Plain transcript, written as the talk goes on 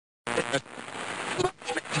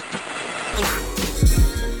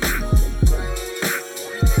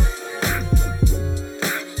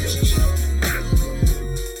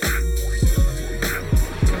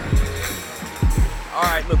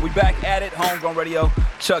Had It, Homegrown Radio,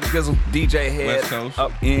 Chuck Dizzle DJ HED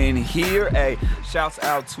up in here. Hey, shouts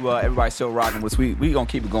out to everybody still rocking with us. We gonna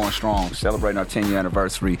keep it going strong. We're celebrating our 10-year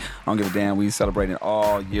anniversary. I don't give a damn. We celebrating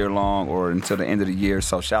all year long or until the end of the year.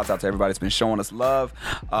 So shouts out to everybody that's been showing us love.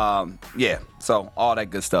 So all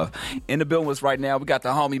that good stuff. In the building with us right now, we got the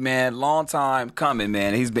homie, man. Long time coming,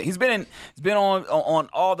 man. He's been on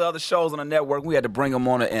all the other shows on the network. We had to bring him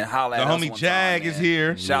on and holler at us. The homie JAG is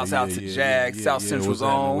here. Shouts out to JAG, South Central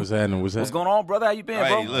Zone. What's happening? What's going on, brother? How you been,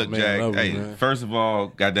 bro? Hey, look, JAG. Hey, first of all,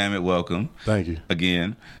 goddamn it, welcome. Thank you.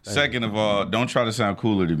 Again. Second of all, don't try to sound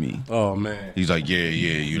cooler than me. Oh, man. He's like, yeah,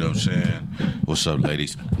 you know what I'm saying? What's up,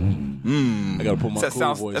 ladies? I gotta put my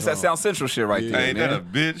cool voice That's that South Central shit right there, Hey, man. that a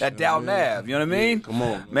bitch. That Dalton Ave, you know what I mean? Come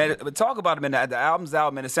on, man. But talk about it, man. The album's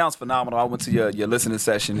out, man. It sounds phenomenal. I went to your listening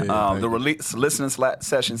session, the release listening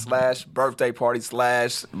session / birthday party /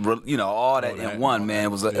 all that in one, man.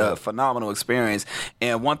 It was a phenomenal experience.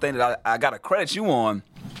 And one thing that I got to credit you on.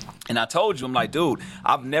 And I told you, I'm like, dude,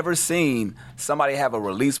 I've never seen somebody have a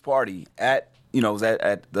release party at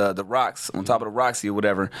the Rocks, on top of the Roxy or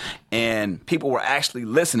whatever, and people were actually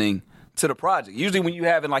listening to the project. Usually when you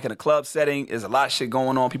have it like in a club setting, there's a lot of shit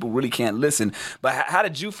going on. People really can't listen. But how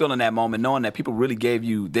did you feel in that moment, knowing that people really gave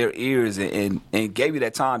you their ears and gave you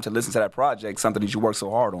that time to listen to that project, something that you worked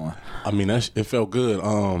so hard on? I mean, it felt good.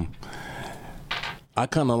 I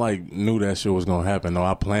kind of like knew that shit was gonna happen. Though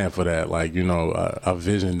I planned for that. Like, I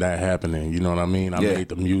visioned that happening. You know what I mean? I made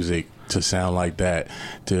the music to sound like that,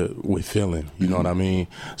 with feeling. You know what I mean?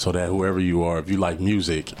 So that whoever you are, if you like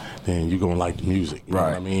music, then you're gonna like the music. You know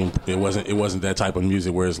what I mean? It wasn't that type of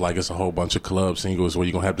music where it's like it's a whole bunch of club singles where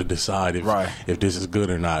you're gonna have to decide if this is good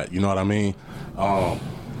or not. You know what I mean?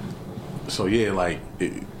 So yeah, like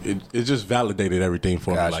it just validated everything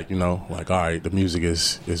for me. Like, all right, the music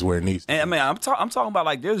is where it needs to be. And I mean, I'm talking about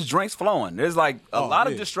like there's drinks flowing. There's like a lot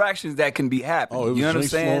of distractions that can be happening. Oh, it was you know what I'm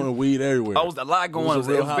drinks saying? flowing, weed everywhere. Oh, it was a lot going on. It was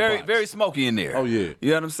very, very smoky in there. Oh yeah.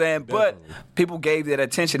 You know what I'm saying? Definitely. But people gave that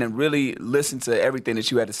attention and really listened to everything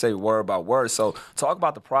that you had to say word by word. So talk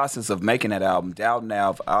about the process of making that album. Dalton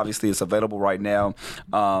Ave, obviously it's available right now.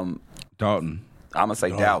 Dalton. I'm gonna say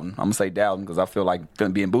Dalton. I'm gonna say Dalton because I feel like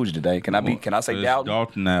being bougie today. Can I say Dalton?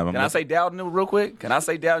 Dalton Ave. Can I say Dalton real quick? Can I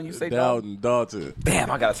say Dalton? You say Dalton? Dalton.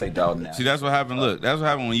 Damn, I gotta say Dalton now. See, that's what happened. Look, that's what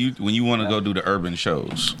happened when you want to go do the urban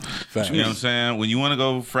shows. Facts. You know what I'm saying? When you want to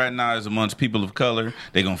go fraternize amongst people of color,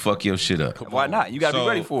 they gonna fuck your shit up. Why not? You gotta be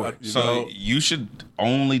ready for it. So you should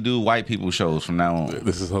only do white people shows from now on.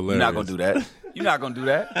 This is hilarious. You're not gonna do that. You're not gonna do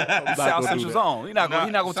that. South Central Zone. You're not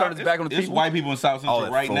gonna turn this back on the people. It's white people in South Central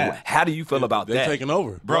right now. How do you feel about that? They're taking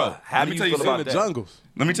over, bro. How do you feel about that? The jungles.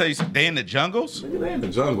 Let me tell you something. They in the jungles? They in the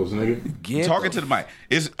jungles, nigga. Talking to the mic.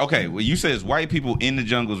 It's okay. Well, you said it's white people in the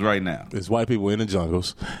jungles right now. It's white people in the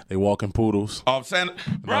jungles. They walking poodles. Oh, I'm saying,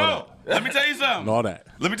 bro. Let me tell you something. All that.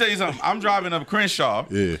 Let me tell you something. I'm driving up Crenshaw.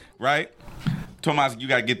 Yeah. Right. Told myself, you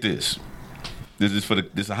gotta get this. This is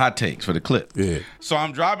this a hot takes for the clip. Yeah. So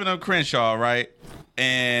I'm driving up Crenshaw, right,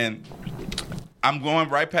 and I'm going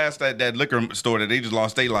right past that liquor store that they just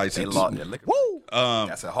lost their license. They lost their liquor. Woo!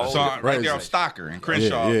 That's a whole. So I'm right there on Stocker in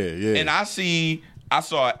Crenshaw. Yeah. And I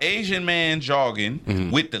saw an Asian man jogging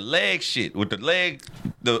with the leg shit, with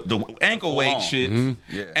the ankle weight shit.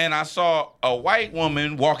 Yeah. And I saw a white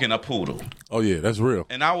woman walking a poodle. Oh yeah, that's real.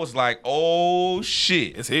 And I was like, oh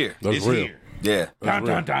shit. It's here. That's real. Here. Yeah. Dun,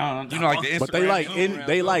 dun, dun. You know, like the Instagram. But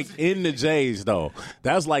they like in the J's though.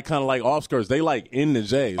 That's like kind of like off skirts. They like in the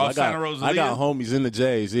J's. Oh, I got homies in the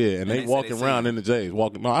J's, and they walking around in the J's.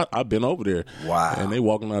 Walking. No, I've been over there. Wow. And they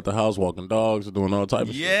walking out the house, walking dogs, doing all type of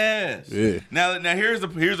shit. Yes. Yeah. Now here's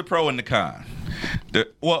the pro and the con.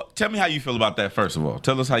 Well, tell me how you feel about that first of all.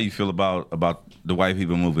 Tell us how you feel about the white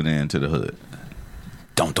people moving into the hood.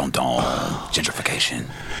 Don't. Gentrification.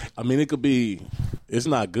 I mean, it could be. It's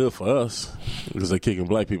not good for us because they're kicking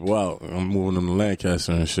black people out. I'm moving them to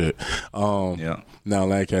Lancaster and shit. Yeah. Now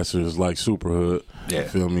Lancaster is like super hood. Yeah. You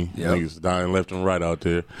feel me? Yep. Niggas dying left and right out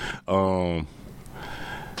there. And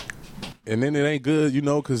then it ain't good,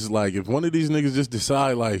 because like if one of these niggas just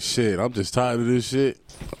decide like, shit, I'm just tired of this shit.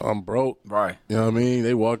 I'm broke. Right. You know what I mean?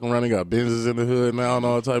 They walking around, they got Benzes in the hood now and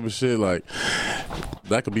all type of shit. Like,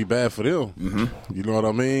 that could be bad for them. Mm-hmm. You know what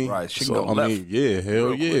I mean? Right. So, I mean, yeah,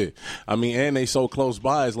 hell yeah. I mean, and they so close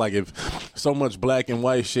by. It's like if so much black and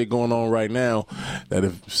white shit going on right now that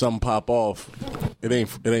if something pop off, it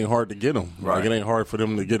ain't hard to get them. Right. Like, it ain't hard for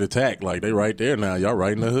them to get attacked. Like, they right there now. Y'all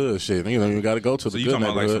right in the hood shit. You got to go to the good you talking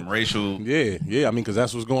about like neighborhood. some racial... Yeah. I mean, because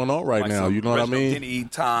that's what's going on right now. You know what I mean? Denny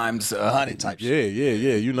times 100 type shit.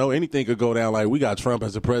 Yeah. Anything could go down. Like, we got Trump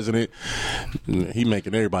as the president. He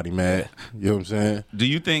making everybody mad. You know what I'm saying? Do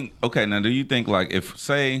you think like if,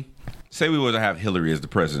 say, say we were to have Hillary as the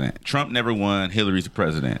president. Trump never won. Hillary's the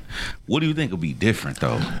president. What do you think would be different,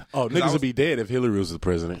 though? Oh, niggas would be dead if Hillary was the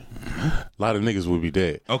president. A lot of niggas would be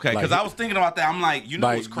dead. Okay, because I was thinking about that. I'm like,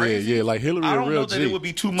 what's crazy? Yeah, like Hillary I a don't real know that G. it would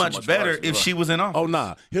be too much better if she was in office. Oh,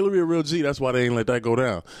 nah. Hillary a real G. That's why they ain't let that go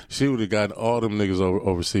down. She would have gotten all them niggas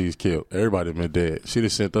overseas killed. Everybody been dead. She'd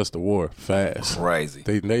have sent us to war fast. Crazy.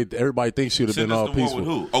 Everybody thinks she'd have been all peaceful. With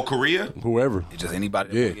who? Oh, Korea? Whoever. Just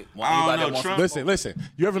anybody. Listen.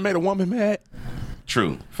 You ever made a woman mad?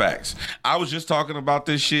 True. Facts. I was just talking about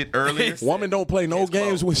this shit earlier. Woman don't play no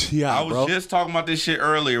games when she out, I was just talking about this shit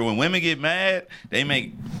earlier. When women get mad, they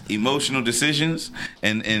make emotional decisions,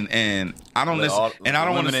 and I don't listen. And I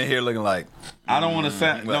don't want to in here looking like. I don't want to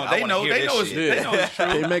sound. No, they know it's true.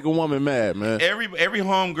 They make a woman mad, man. Every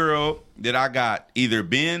homegirl that I got either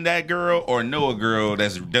been that girl or know a girl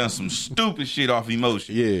that's done some stupid shit off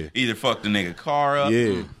emotion. Yeah. Either fucked the nigga car up.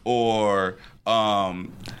 Yeah. Or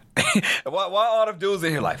why all the dudes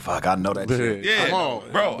in here like, fuck, I know that shit. Yeah, come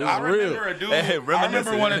on, bro. I remember a dude. I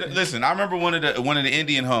remember one of the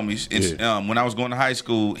Indian homies. When I was going to high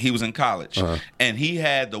school, he was in college, and he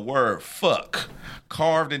had the word "fuck"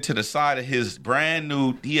 carved into the side of his brand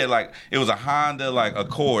new. He had it was a Honda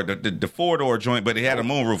Accord, the 4-door joint, but it had a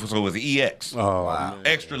moonroof, so it was EX. Oh, wow.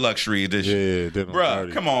 Extra luxury edition. Yeah, bro.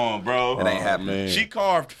 Come on, bro. It ain't happening. She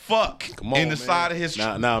carved "fuck" in the side of his.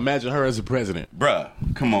 Now imagine her as a president. Bruh,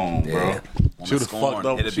 come on, bro. She would have fucked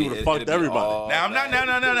up. She would have fucked everybody. Now I'm not.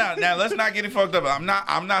 No. Now let's not get it fucked up. I'm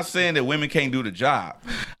not saying that women can't do the job.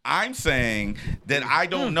 I'm saying that I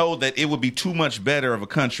don't know that it would be too much better of a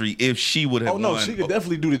country if she would have. Oh no, won. she could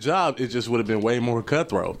definitely do the job. It just would have been way more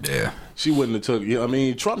cutthroat. Yeah. She wouldn't have took. You know what I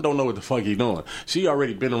mean, Trump don't know what the fuck he doing. She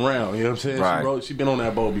already been around. You know what I'm saying? Right. She been on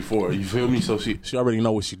that boat before. You feel me? So she already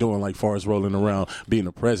know what she doing. Like far as rolling around being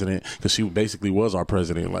a president, because she basically was our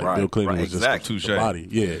president. Like Bill Clinton was just the body.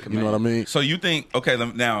 Yeah, you know what I mean. So you think? Okay,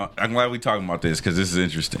 now I'm glad we talking about this because this is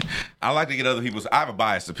interesting. I like to get other people's. I have a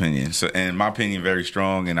biased opinion, and my opinion very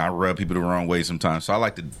strong, and I rub people the wrong way sometimes. So I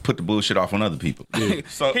like to put the bullshit off on other people. Yeah.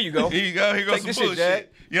 So here you go. Here goes some bullshit. Jag.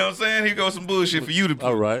 You know what I'm saying? Here goes some bullshit for you to.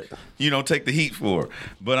 All right. Take the heat for.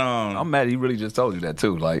 But I'm mad he really just told you that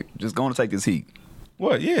too. Like, just going to take this heat.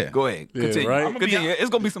 What? Yeah. Go ahead. Continue. Right? Continue. It's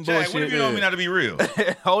gonna be some Jag, bullshit. What if you know me not to be real?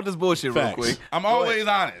 Hold this bullshit real quick. I'm always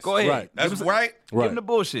honest. Go ahead. Right. That's right. Give him the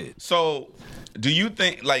bullshit. So, do you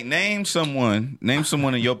think name someone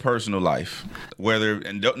in your personal life,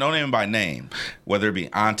 and don't name them by name, whether it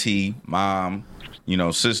be auntie, mom,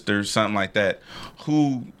 sister, something like that,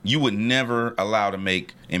 who you would never allow to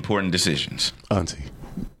make important decisions? Auntie.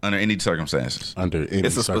 Under any circumstances.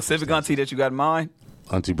 It's a specific auntie that you got in mind?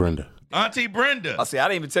 Auntie Brenda. Auntie Brenda. I see. I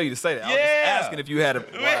didn't even tell you to say that. Yeah. I was just asking if you had a.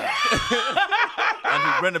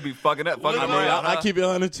 Auntie Brenda be fucking up. I keep it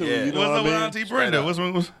on it too. Yeah. You know What's what up I mean? with Auntie Brenda?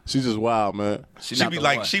 What's She's just wild, man. She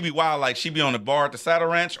be wild like she be on the bar at the Saddle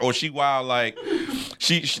Ranch, or she wild like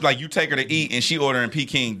she like you take her to eat and she ordering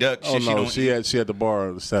Peking duck. Oh no, she had the bar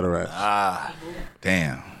at the Saddle Ranch.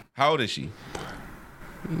 Damn. How old is she?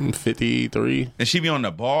 53. And she be on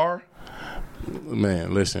the bar?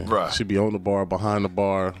 Man, listen. Bruh. She be on the bar, behind the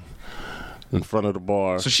bar, in front of the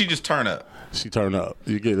bar. So she just turn up. She turn up.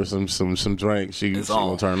 You get her some drink, she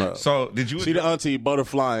gonna turn up. So did you see the auntie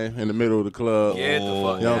butterflying in the middle of the club? Get the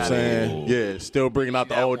fuck you know what I'm saying? Yeah, still bringing out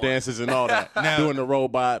the old dances and all that. Now, doing the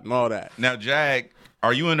robot and all that. Now, Jag,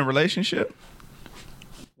 are you in a relationship?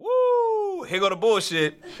 Woo! Here go the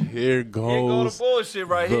bullshit. Here goes the bullshit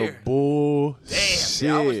right here. Bullshit.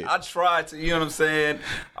 Damn. I tried to. You know what I'm saying?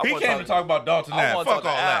 He came to talk about Dalton Ave. Fuck all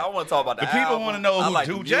that. I want to talk about the people want to know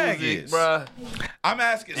who Jag music, is, bruh. I'm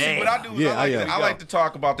asking. See, what I do is I like to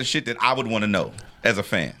talk about the shit that I would want to know as a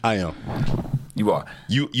fan. I am. You are.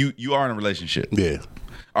 You are in a relationship. Yeah.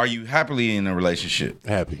 Are you happily in a relationship?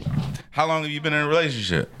 Happy. How long have you been in a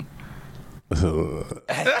relationship?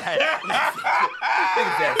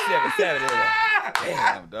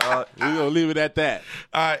 Damn, dog. We gonna leave it at that.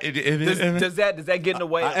 Does that get in the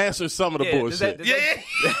way? I answered some of the bullshit.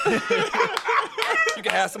 You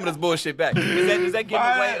can have some of this bullshit back. Does that get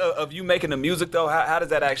in the way of you making the music though? How does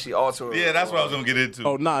that actually alter? Yeah, that's what I was gonna get into.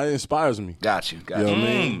 Oh, nah, it inspires me. Got you. You know what I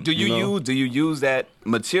mean? Do you use that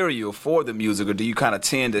material for the music, or do you kind of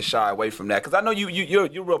tend to shy away from that? Because I know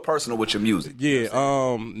you're real personal with your music. Yeah.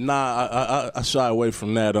 I shy away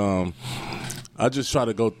from that. I just try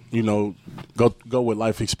to go with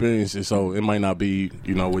life experiences. So it might not be,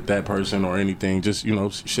 with that person or anything. Just,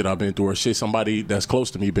 shit I've been through or shit somebody that's close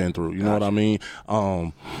to me been through. You know what I mean?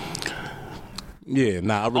 I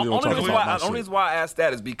really don't talk about my shit. The only reason why I asked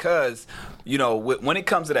that is because, when it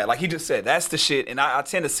comes to that, like he just said, that's the shit. And I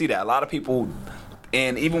tend to see that. A lot of people,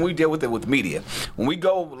 and even we deal with it with media. When we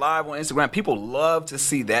go live on Instagram, people love to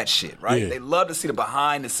see that shit, right? They love to see the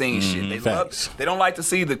behind the scenes shit. They don't like to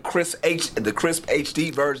see the crisp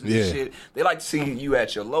HD version of this shit. They like to see you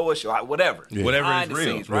at your lowest, your whatever is real,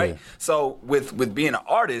 scenes, right? So with being an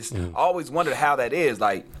artist, I always wondered how that is,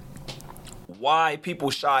 like, why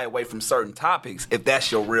people shy away from certain topics if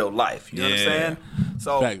that's your real life. You know what I'm saying?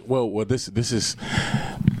 So, well, this is.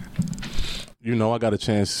 You know, I got a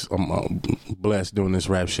chance. I'm blessed doing this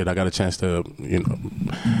rap shit. I got a chance to,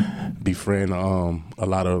 befriend a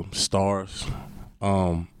lot of stars,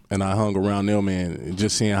 and I hung around them and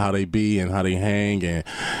just seeing how they be and how they hang, and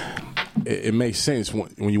it makes sense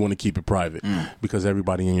when you want to keep it private because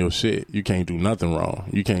everybody in your shit, you can't do nothing wrong.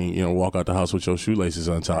 You can't, walk out the house with your shoelaces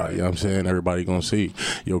untied. You know what I'm saying? Everybody gonna see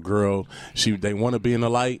your girl. They want to be in the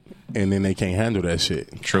light, and then they can't handle that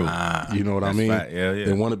shit. True. You know what I mean? Fact. Yeah.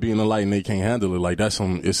 They want to be in the light and they can't handle it. Like that's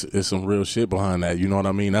it's some real shit behind that. You know what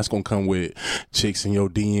I mean? That's gonna come with chicks in your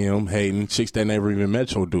DM hating, chicks that never even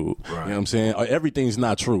met your dude. Right. You know what I'm saying? Everything's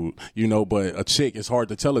not true. But a chick, it's hard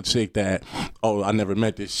to tell a chick that, oh, I never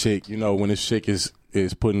met this chick. When this chick is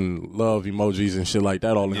putting love emojis and shit like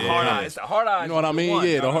that all in the hard eyes. The hard eyes. You know what I mean?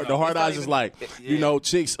 The hard eyes is like,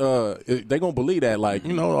 chicks, they gonna believe that. Like,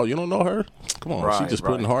 oh, you don't know her? Come on, she just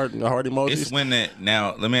putting heart emojis. It's when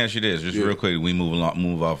now, let me ask you this, just real quick. We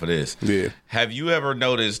move off of this. Yeah. Have you ever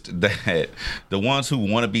noticed that the ones who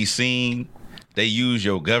want to be seen, they use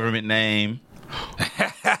your government name?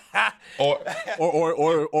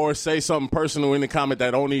 or say something personal in the comment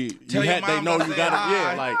that only they know you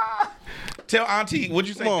got it. Like. Tell Auntie, what'd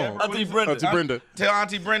you say? Auntie Brenda. Tell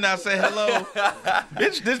Auntie Brenda I say hello.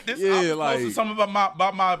 Bitch, this posted something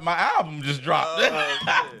about my album just dropped.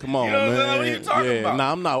 Come on, man. What are you talking about?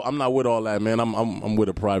 Nah, I'm not with all that, man. I'm with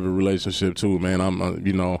a private relationship too, man. I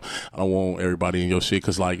don't want everybody in your shit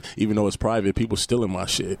because, like, even though it's private, people still in my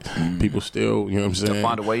shit. People still, you know what I'm saying? To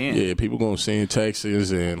find a way in. Yeah, people gonna send texts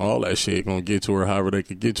and all that shit. Gonna get to her however they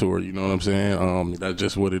could get to her. You know what I'm saying? That's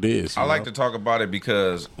just what it is. I like to talk about it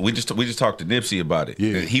because we just talked to Nipsey about it.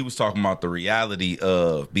 Yeah. He was talking about the reality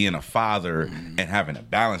of being a father and having to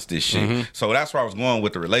balance this shit. So that's where I was going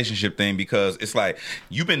with the relationship thing, because it's like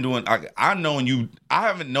you've been doing. I haven't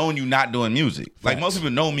known you not doing music. Like most people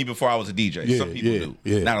know me before I was a DJ. Yeah, some people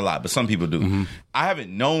do, not a lot, but some people do. I haven't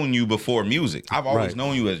known you before music. I've always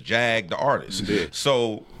known you as Jag the artist. Yeah.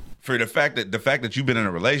 So. For the fact that you've been in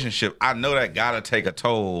a relationship, I know that gotta take a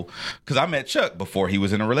toll. Because I met Chuck before he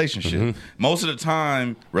was in a relationship. Most of the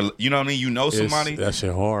time, you know what I mean. You know somebody. That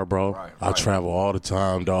shit hard, bro. Right. I travel all the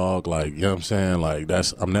time, dog. Like, you know what I'm saying. Like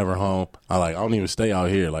I'm never home. I don't even stay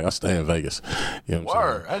out here. Like I stay in Vegas. You know what I'm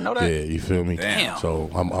saying? I didn't know that. Yeah, you feel me? Damn.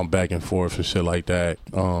 So I'm back and forth and shit like that.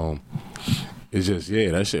 It's just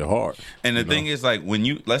that shit hard. And the thing is, like, when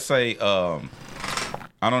you let's say, I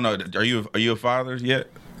don't know, are you a father yet?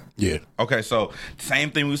 Yeah. Okay, so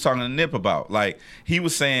same thing we was talking to Nip about. Like he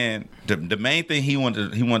was saying, the main thing he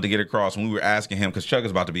wanted to get across when we were asking him, because Chuck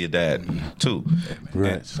is about to be a dad too. Yeah,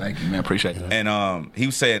 right. Thank you, man. Appreciate that. And he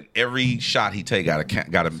was saying every shot he take gotta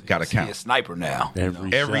count. He's a sniper now.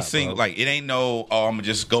 Every single, bro. Like it ain't no, I'm gonna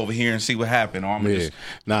just go over here and see what happened, or I'm gonna just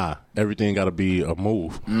everything gotta be a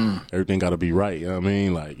move. Everything gotta be right. You know what I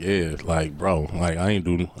mean? Like like bro, like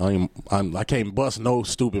I can't bust no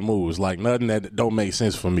stupid moves. Like nothing that don't make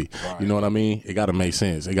sense for me. Right. You know what I mean? It gotta make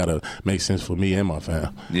sense. It gotta make sense for me and my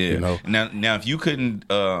fam. Yeah. You know? Now if you couldn't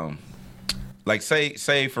like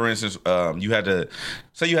say for instance, you had to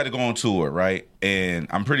go on tour, right? And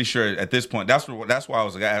I'm pretty sure at this point, that's why I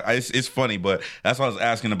was it's funny, but that's why I was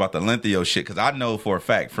asking about the length of your shit, because I know for a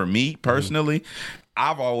fact, for me personally,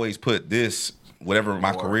 I've always put this, whatever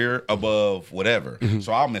my career, above whatever.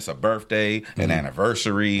 So I'll miss a birthday, an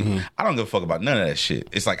anniversary. I don't give a fuck about none of that shit.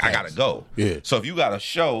 It's like I gotta go. Yeah. So if you got a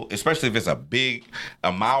show, especially if it's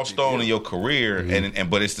a milestone in your career, and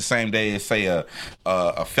but it's the same day as say a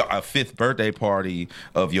fifth birthday party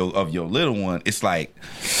of your little one, it's like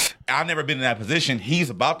I've never been in that position. He's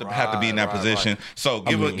about to have to be in that position. So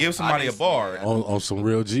give somebody a bar on some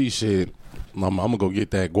real G shit. I'm gonna go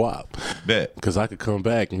get that guap. Bet. Because I could come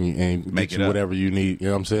back and get you whatever you need. You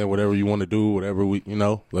know what I'm saying? Whatever you want to do, whatever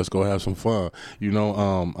let's go have some fun.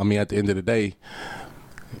 I mean, at the end of the day,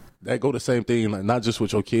 that go the same thing, not just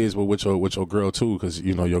with your kids, but with your girl too. Because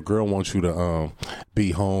your girl wants you to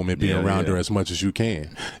be home and be around her as much as you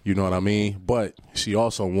can. You know what I mean? But she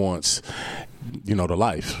also wants you know, the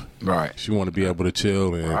life. Right. She want to be able to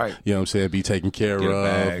chill and, you know what I'm saying, be taken care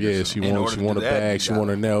of. Yeah, she want a bag. She want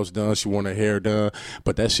her nails done. She want her hair done.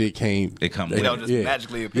 But that shit can't. It don't just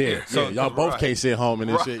magically appear. Yeah. So y'all both can't sit home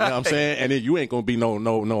and shit. You know what I'm saying? And then you ain't gonna be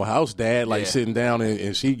no house dad like sitting down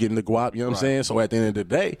and she getting the guap. You know what I'm saying? So at the end of the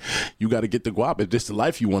day, you got to get the guap. If this the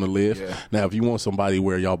life you want to live. Yeah. Now, if you want somebody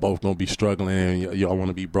where y'all both gonna be struggling and y'all want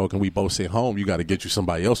to be broken, we both sit home. You got to get you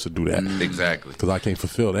somebody else to do that. Exactly. Because I can't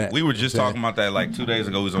fulfill that. We were just talking about that like 2 days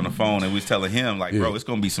ago. We was on the phone and we was telling him like, bro, it's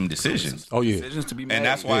gonna be some decisions. Oh yeah, decisions to be made. And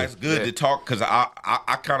that's why it's good to talk, because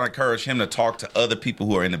I kind of encourage him to talk to other people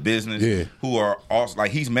who are in the business, who are also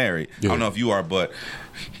like, he's married. I don't know if you are, but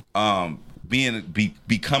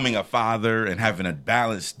becoming a father and having to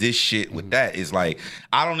balance this shit with that is like,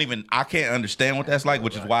 I can't understand what that's like,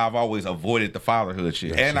 which is why I've always avoided the fatherhood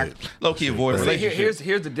shit. And I low-key avoid relationships.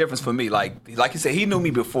 Here's the difference for me. Like you said, he knew me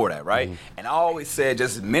before that, right? And I always said,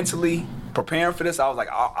 just mentally preparing for this, I was like,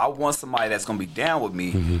 I want somebody that's gonna be down with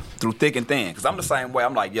me through thick and thin. Because I'm the same way.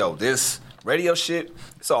 I'm like, yo, this radio shit,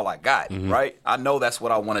 it's all I got, right? I know that's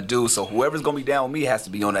what I want to do, so whoever's going to be down with me has to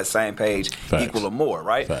be on that same page, equal or more,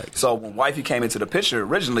 right? So when Wifey came into the picture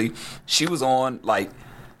originally, she was on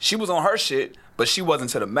her shit, but she wasn't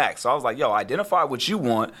to the max. So I was like, yo, identify what you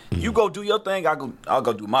want. You go do your thing, I'll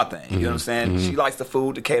go do my thing. You know what I'm saying? She likes the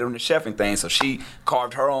food, the catering, the chefing thing. So she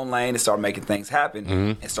carved her own lane and started making things happen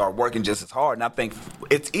and started working just as hard. And I think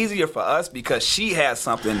it's easier for us because she has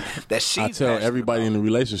something that she's I tell everybody in the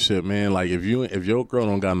relationship, man, like if your girl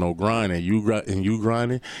don't got no grind and you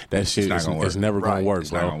grinding, that shit is never gonna work,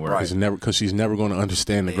 bro. It's never, because she's never gonna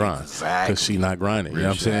understand the grind because she's not grinding. You know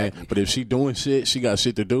what I'm saying? But if she doing shit, she got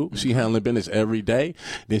shit to do. She handling business every day,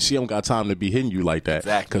 then she don't got time to be hitting you like that.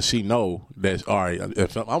 Because she know that, all right,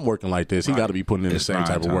 if I'm working like this, he got to be putting in the same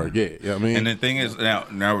type of work. Yeah, you know what I mean? And the thing is,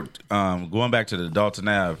 now going back to the Dalton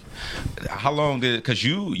Ave, how long did it, because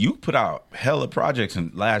you put out hella projects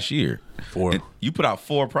in last year. 4. You put out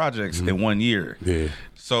 4 projects in 1 year. Yeah.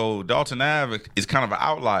 So Dalton Ave is kind of an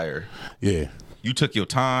outlier. Yeah. You took your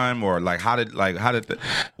time, or what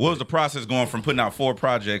was the process going from putting out 4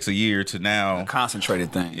 projects a year to now a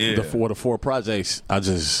concentrated thing? Yeah. The 4 projects I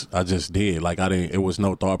just did. Like, it was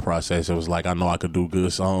no thought process. It was like, I know I could do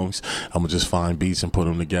good songs. I'm gonna just find beats and put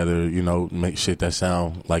them together, you know, make shit that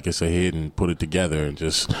sound like it's a hit and put it together and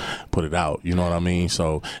just put it out. You know what I mean?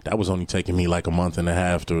 So that was only taking me like a month and a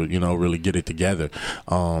half to, you know, really get it together.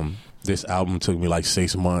 This album took me like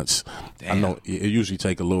 6 months. Damn. I know it usually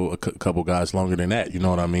take a couple guys longer than that. You know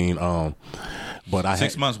what I mean? But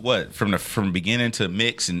 6 months. What, from beginning to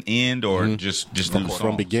mix and end, or just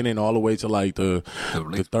from beginning all the way to like the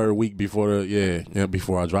third week before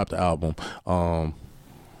before I dropped the album.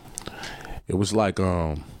 It was like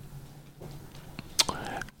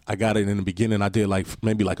I got it in the beginning. I did like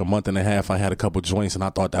maybe like a month and a half. I had a couple joints and I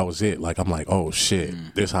thought that was it. Like, I'm like, oh shit,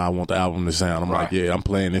 this how I want the album to sound. I'm like, yeah, I'm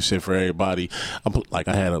playing this shit for everybody. I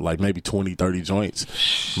had like maybe 20, 30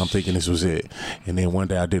 joints. And I'm thinking this was it. And then one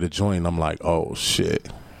day I did a joint and I'm like, oh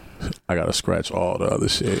shit, I gotta scratch all the other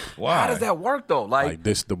shit. Why? How does that work though? Like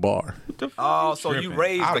this the bar. Oh, so you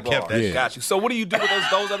raised the bar. That. Got you. So what do you do with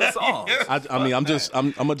those other songs? I mean, I'm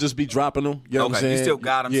gonna just be dropping them. You know what I'm saying? You still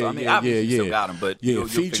got them. Yeah, so, I mean, obviously you still got them, but you'll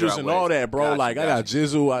features and all that, bro. I got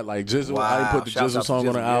Jizzle. I like Jizzle. Wow. I didn't put the Jizzle song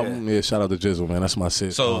on the album. Yeah, shout out to Jizzle, man. That's my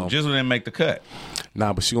sis. So Jizzle didn't make the cut.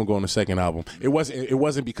 Nah, but she gonna go on the second album. It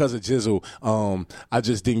wasn't because of Jizzle. I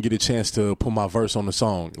just didn't get a chance to put my verse on the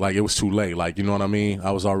song. Like, it was too late. Like, you know what I mean?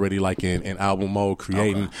 I was already like in album mode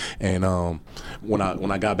creating, and when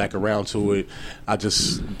I got back around to it, I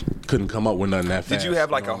just couldn't come up with nothing that fast. Did you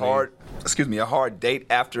have like a hard date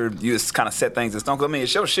after you just kind of set things in stone? I mean,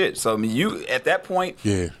 it's your shit. So I mean, you at that point,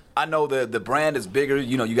 I know the brand is bigger.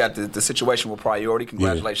 You know, you got the situation with Priority.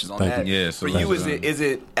 Congratulations on that. Yeah, for you, is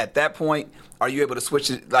it at that point? Are you able to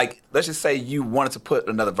switch it? Like, let's just say you wanted to put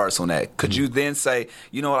another verse on that. Could you then say,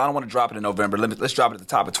 you know what, I don't want to drop it in November. Let's drop it at the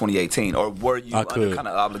top of 2018. Or were you under kind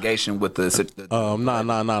of obligation with the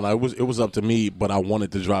Nah. It was up to me, but I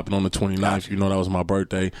wanted to drop it on the 29th. Gotcha. You know, that was my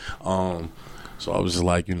birthday. So I was just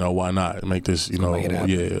like, you know, why not make this, you know,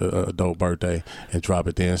 a dope birthday and drop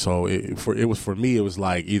it then. So for me, it was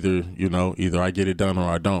like either I get it done or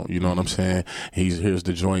I don't. You know what I'm saying? Here's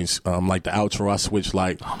the joints. Like the outro, I switched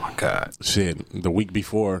like, oh my god, shit, the week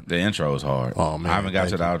before. The intro is hard. Oh man, I haven't got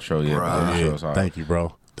to the outro yet. But the intro is hard. Thank you,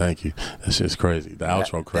 bro. Thank you. That shit's crazy. The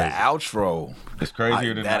outro crazy. The outro. It's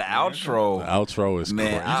crazier than that outro. The outro is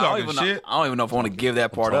man. Crazy. I don't even know if I want to give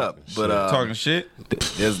that part up. But talking shit.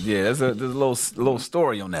 There's a little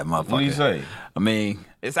story on that motherfucker. What do you say? I mean,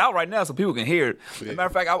 it's out right now, so people can hear it. As a matter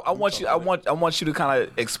of fact, I want you to kind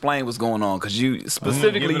of explain what's going on, because you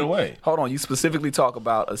specifically give it away. Hold on, you specifically talk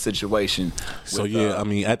about a situation. So I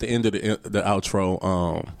mean, at the end of the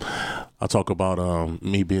outro, I talk about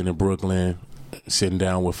me being in Brooklyn, sitting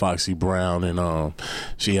down with Foxy Brown, and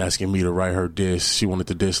she asking me to write her diss. She wanted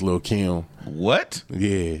to diss Lil Kim. What? Yeah.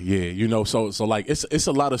 You know, so like it's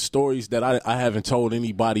a lot of stories that I haven't told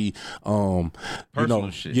anybody. Personal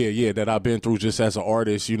shit. Yeah, that I've been through just as an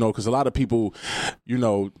artist. You know, because a lot of people, you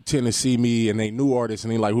know, tend to see me and they new artists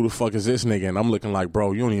and they like, who the fuck is this nigga? And I'm looking like,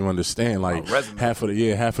 bro, you don't even understand. Like half of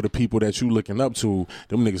the people that you looking up to,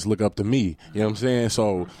 them niggas look up to me. You know what I'm saying?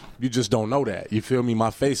 So you just don't know that. You feel me? My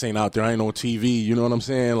face ain't out there. I ain't on TV. You know what I'm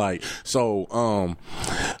saying? Like, so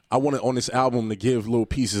I wanted on this album to give little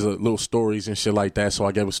pieces of little stories and shit like that. So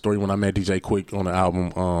I gave a story when I met DJ Quick on the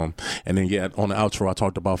album. And then on the outro I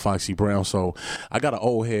talked about Foxy Brown. So I got an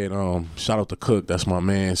old head, shout out to Cook, that's my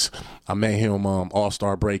man's. I met him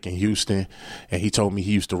All-Star Break in Houston, and he told me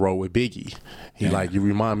he used to roll with Biggie. He like, you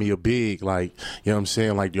remind me of Big, like, you know what I'm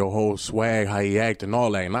saying, like your whole swag, how he act and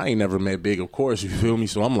all that. And I ain't never met Big, of course, you feel me?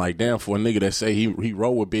 So I'm like, damn, for a nigga that say he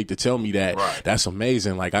roll with Big to tell me that, that's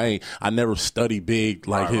amazing. Like I never studied Big,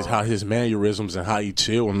 like how his mannerisms and how he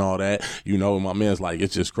chill and all that. You know, my man's like,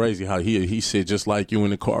 it's just crazy how he sit just like you in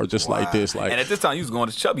the car, just like this. Like, and at this time you was going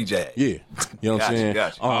to Chubby Jag. Yeah. You know what I'm saying?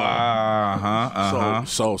 Gotcha.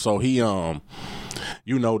 So he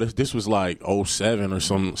you know, this was like 07 or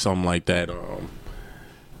something like that.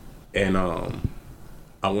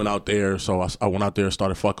 I went out there, so I went out there and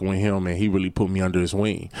started fucking with him, and he really put me under his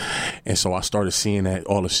wing. And so I started seeing that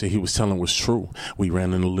all the shit he was telling was true. We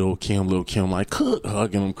ran into Lil Kim like Cook,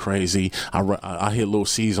 hugging him crazy. I hit Lil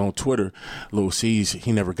C's on Twitter. Lil C's,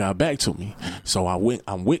 he never got back to me. So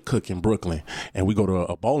I'm with Cook in Brooklyn, and we go to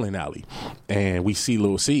a bowling alley, and we see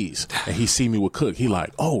Lil C's, and he see me with Cook. He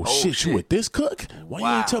like, oh shit, you with this Cook? Why you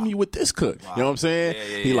ain't tell me you with this Cook? You know what I'm saying?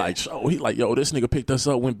 Yeah. He like, yo, this nigga picked us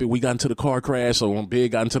up when we got into the car crash, so when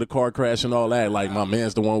Big got into the car crash and all that, like my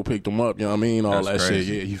man's the one who picked him up, you know what I mean? All That's that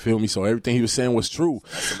crazy. shit. Yeah, you feel me? So everything he was saying was true.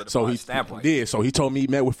 So he told me he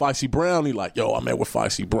met with Foxy Brown. He like, yo, I met with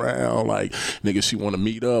Foxy Brown. Like, nigga, she want to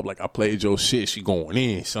meet up. Like, I played your shit. She going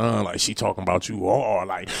in, son. Like, she talking about you all.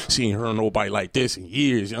 Like, she ain't heard nobody like this in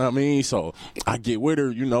years. You know what I mean? So I get with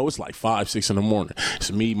her. You know, it's like 5, 6 in the morning.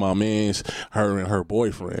 It's me, my man's, her and her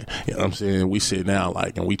boyfriend. You know what I'm saying? We sit down,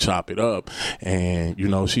 like, and we chop it up. And, you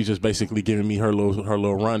know, she just basically giving me her little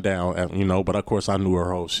rundown. You know, but of course I knew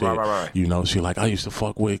her whole shit. Right. You know, she like, I used to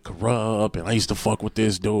fuck with Corrupt, and I used to fuck with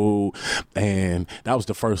this dude, and that was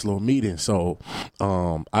the first little meeting. So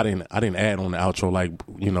I didn't add on the outro, like,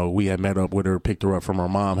 you know, we had met up with her, picked her up from her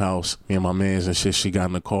mom's house, me and my mans and shit. She got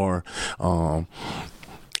in the car,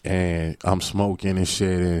 and I'm smoking and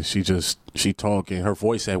shit, and she talking. Her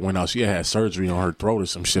voice had went out. She had surgery on her throat or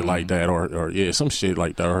some shit like that, or some shit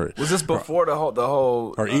like that. Was this before the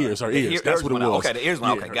whole? Her ears. That's what it was. Okay, the ears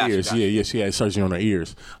went out. Okay, gotcha. Yeah. She had surgery on her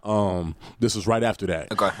ears. This was right after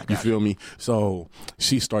that. Okay, you feel me? So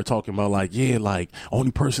she started talking about like,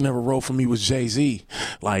 only person ever wrote for me was Jay-Z.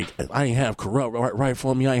 Like, I ain't have Corrupt right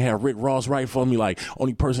for me. I ain't have Rick Ross right for me. Like,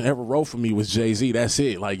 only person ever wrote for me was Jay-Z. That's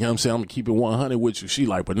it. Like, you know what I'm saying? I'm gonna keep it 100 with you. She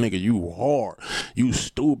like, but nigga, you hard. You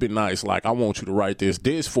stupid nice. Like, I want you to write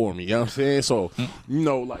this for me. You know what I'm saying? So, you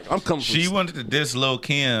know, like, I'm coming from... She wanted to diss Lil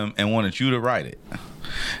Kim and wanted you to write it.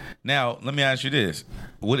 Now, let me ask you this.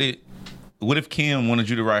 What if Kim wanted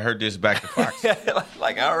you to write her diss back to Foxy?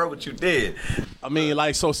 Like, I heard what you did. I mean,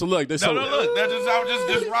 like, so look. Look. Just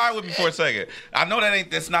ride with me for a second. I know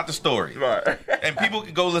that's not the story. Right. And people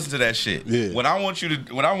can go listen to that shit. Yeah. I want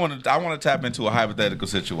to tap into a hypothetical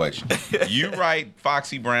situation. You write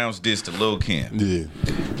Foxy Brown's diss to Lil Kim. Yeah.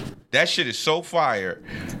 That shit is so fire.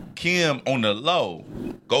 Kim on the low,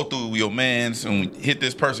 go through your mans and hit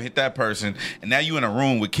this person, hit that person, and now you in a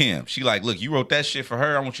room with Kim. She like, look, you wrote that shit for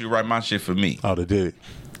her. I want you to write my shit for me. I would have did it.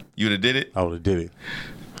 You would have did it? I would have did it.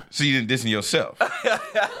 So you didn't diss yourself. Yeah.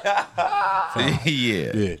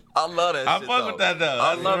 I love that. I shit, fuck though. with that though.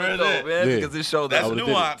 I love it though, man, because it shows That's that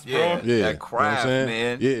nuance, bro. Yeah, Yeah. that craft, you know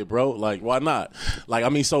man. Yeah, bro. Like, why not? Like, I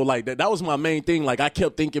mean, so like that was my main thing. Like, I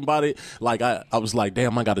kept thinking about it. Like, I was like,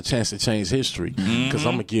 damn, I got a chance to change history because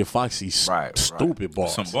I'm gonna give Foxy stupid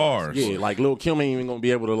bars. Some bars. Yeah, like Lil Kim ain't even gonna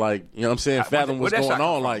be able to, like, you know what I'm saying, fathom what's going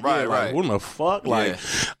on. Like, like, what the fuck? Like,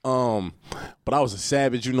 but I was a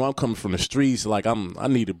savage, you know. I'm coming from the streets. Like, I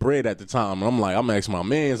needed bread at the time. I'm like, I'm asking my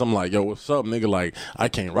mans. I'm like, yo, what's up, nigga? Like, I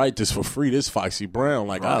can't write this for free. This Foxy Brown.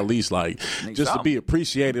 Like, I at least like just to be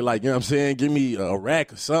appreciated. Like, you know what I'm saying? Give me a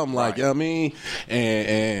rack or something. Like, you know what I mean?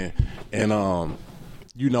 And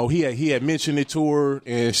you know, he had mentioned it to her,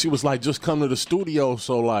 and she was like, just come to the studio.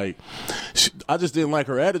 So, like, I just didn't like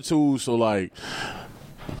her attitude. So, like,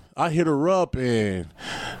 I hit her up, and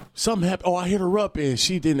something happened. Oh, I hit her up, and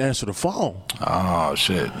she didn't answer the phone. Oh,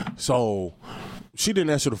 shit. So, she didn't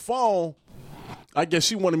answer the phone. I guess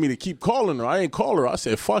she wanted me to keep calling her. I ain't call her. I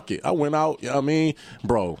said, fuck it. I went out, you know what I mean?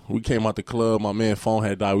 Bro, we came out the club. My man's phone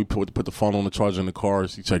had died. We put the phone on the charger in the car.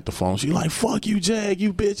 She checked the phone. She like, fuck you, Jag,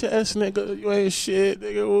 you bitch ass nigga. You ain't shit,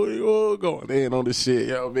 nigga. What you going in on this shit?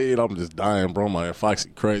 You know what I mean? I'm just dying, bro. My Foxy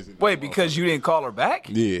crazy. Wait, because you didn't call her back?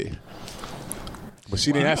 Yeah. But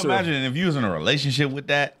she didn't answer. Imagine if you was in a relationship with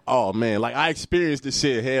that. Oh, man. Like, I experienced this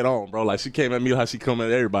shit head on, bro. Like, she came at me how she come at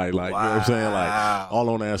everybody. Like, wow. You know what I'm saying? Like, all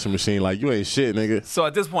on the answer machine. Like, you ain't shit, nigga. So,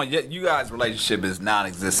 at this point, you guys' relationship is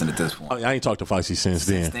non-existent at this point. I ain't talked to Foxy since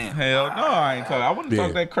then. Hell no, I ain't talking. I wouldn't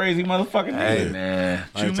talk that crazy motherfucking nigga. Hey, man.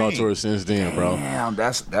 I ain't talked to her since then, bro. Damn,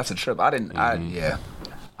 that's a trip. I didn't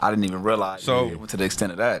even realize it went to the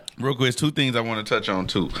extent of that. Real quick, 2 things I want to touch on,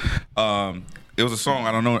 too. It was a song,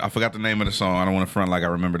 I don't know, I forgot the name of the song. I don't want to front like I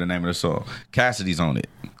remember the name of the song. Cassidy's on it.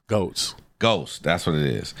 Ghost, that's what it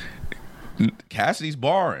is. Cassidy's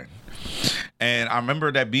barring. And I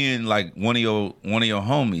remember that being like one of your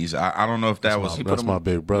homies. I don't know if that's my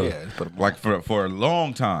big brother. Yeah, like for a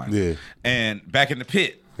long time. Yeah. And back in the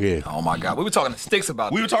pit. Yeah. Oh my God, we were talking to Sticks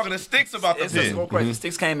about. We were talking to Sticks about It's the pit. just so crazy.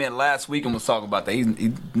 Sticks came in last week and was talking about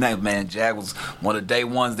that. Man, Jag was one of the day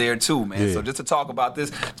ones there too, man. Yeah. So just to talk about this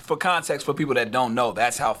for context for people that don't know,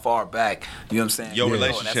 that's how far back. You know what I'm saying? Your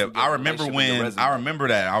relationship. I remember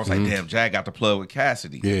that. I was like, damn, Jag got the plug with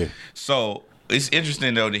Cassidy. Yeah. So it's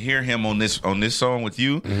interesting though to hear him on this song with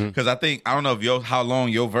you, because I don't know if how long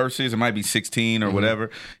your verse is. It might be 16 or whatever.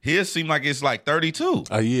 His seemed like it's like 32.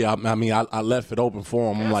 Yeah, I mean, I left it open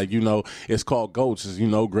for him. I'm like, you know, it's called Goats. It's, you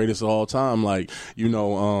know, greatest of all time. Like, you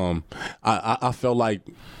know, I felt like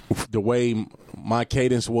the way my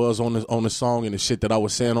cadence was on the song and the shit that I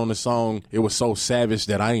was saying on the song, it was so savage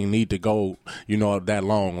that I didn't need to go, you know, that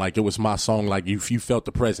long. Like, it was my song. Like, you felt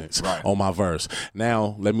the presence on my verse.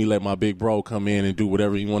 Now, let my big bro come in and do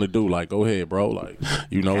whatever he want to do. Like, go ahead, bro. Like,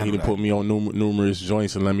 you know, he done put me on numerous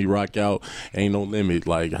joints and let me rock out. Ain't no limit.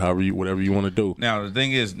 Like, whatever you want to do. Now, the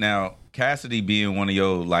thing is, Cassidy being one of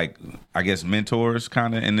your, like, I guess, mentors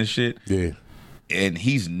kind of in this shit. Yeah. And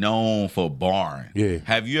he's known for barring. Yeah.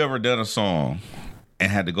 Have you ever done a song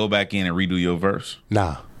and had to go back in and redo your verse?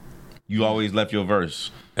 Nah. You always left your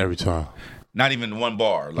verse? Every time. Not even one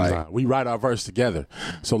bar. Like, nah, we write our verse together.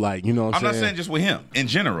 So, like, you know what I'm saying? I'm not saying just with him. In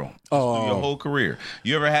general. Through your whole career.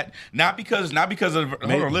 You ever had, not because of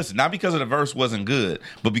the verse wasn't good,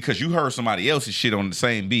 but because you heard somebody else's shit on the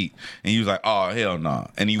same beat, and you was like, oh, hell nah.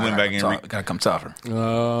 And you went back and gotta come tougher.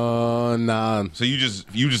 Nah. So you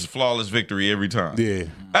just flawless victory every time. Yeah.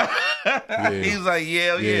 He's like,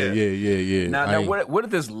 yeah. Now, where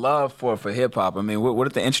did this love for hip hop? I mean, where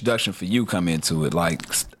did the introduction for you come into it? Like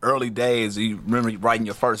early days, you remember writing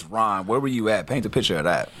your first rhyme. Where were you at? Paint a picture of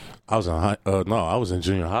that. I was in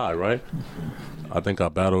junior high, right? I think I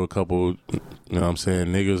battled a couple, you know what I'm saying,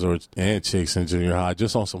 niggas and chicks in junior high,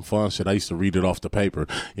 just on some fun shit. I used to read it off the paper.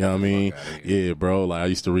 You know what I mean? Yeah, bro. Like, I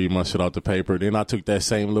used to read my shit off the paper. Then I took that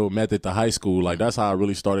same little method to high school. Like, that's how I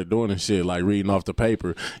really started doing this shit, like reading off the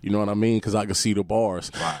paper. You know what I mean? Because I could see the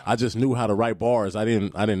bars. Wow. I just knew how to write bars. I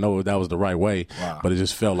didn't know if that was the right way, but it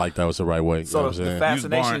just felt like that was the right way. So you know what I'm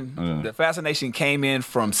saying? The fascination came in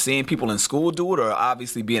from seeing people in school do it, or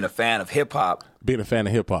obviously being a fan of hip hop? Being a fan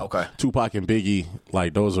of hip hop. Okay. Tupac and Biggie,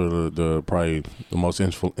 like, those are the probably the most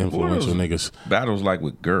influential niggas. Battles like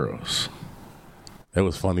with girls. It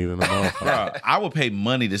was funny than the motherfucker. I would pay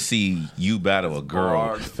money to see you battle a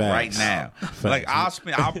girl right now. Like,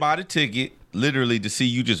 I'll buy the ticket literally to see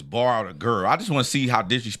you just bar out a girl. I just want to see how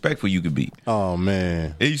disrespectful you could be. Oh,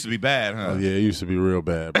 man. It used to be bad, huh? Oh, yeah, it used to be real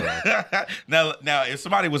bad, bro. Now, if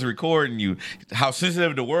somebody was recording you, how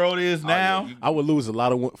sensitive the world is now, I would lose a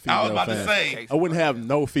lot of female fans. I was about to say, I wouldn't have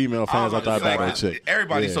no female fans after I battled a chick.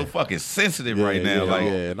 Everybody's so fucking sensitive right now.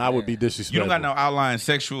 And I would be disrespectful. You don't got no outlying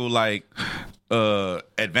sexual, like,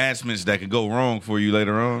 advancements that could go wrong for you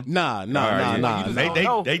later on? Nah.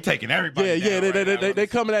 They taking everybody. They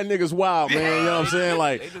coming at niggas wild, man. You know what I'm saying?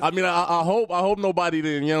 Like, I mean, I hope nobody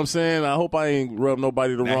didn't. You know what I'm saying? I hope I ain't rub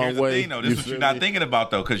nobody the wrong way. Thing, though. This is what you're not thinking about,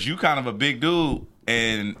 though, because you kind of a big dude,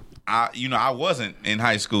 and I wasn't in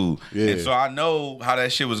high school. Yeah. And so I know how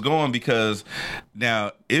that shit was going, because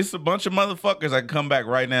now it's a bunch of motherfuckers that can come back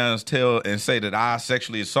right now and say that I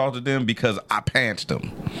sexually assaulted them because I pantsed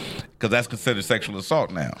them. Because that's considered sexual assault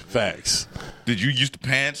now. Facts. Did you used to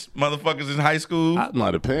pants motherfuckers in high school? I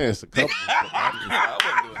might have pantsed a couple.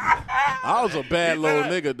 I was a bad little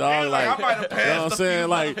nigga, dog. Like, I might have passed, you know what I'm saying?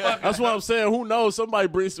 Like, that's what I'm saying. Who knows? Somebody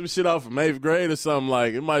bring some shit out from 8th grade or something.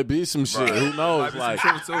 Like, it might be some shit. Who knows? Like,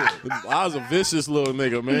 I was a vicious little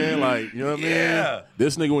nigga, man. Like, you know what I mean?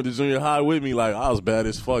 This nigga went to junior high with me. Like, I was bad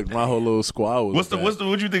as fuck. My whole little squad was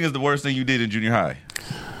What you think is the worst thing you did in junior high?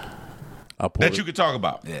 That you could talk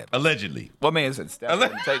about. Yeah. Allegedly. What man is it? All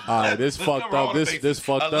right, this fucked up. This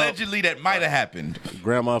fucked up. Allegedly, that might have happened.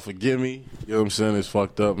 Grandma, forgive me. You know what I'm saying? It's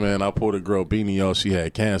fucked up, man. I pulled a girl beanie on. She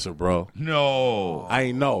had cancer, bro. No. I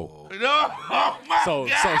ain't know. No. Oh my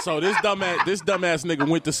God. So this dumbass nigga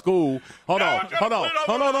went to school. Hold on.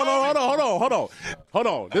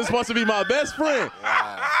 This supposed to be my best friend.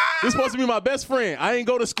 This supposed to be my best friend. I ain't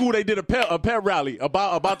go to school. They did a pep rally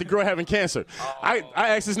about the girl having cancer. I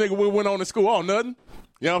asked this nigga what went on in school. Oh, nothing.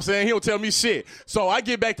 You know what I'm saying? He don't tell me shit. So I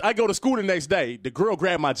go to school the next day. The girl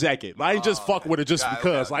grabbed my jacket. I ain't just fuck with her just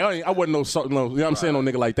because. Like I wasn't no, you know what I'm saying, no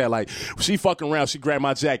nigga like that. Like she fucking around, she grabbed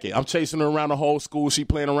my jacket. I'm chasing her around the whole school. She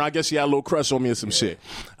playing around. I guess she had a little crush on me or some shit.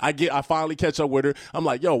 I finally catch up with her. I'm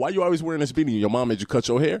like, yo, why you always wearing this beanie? Your mom made you cut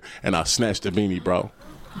your hair? And I snatched the beanie, bro.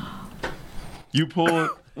 You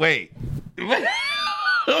pulled. Wait. Wait.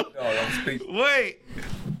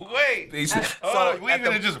 So we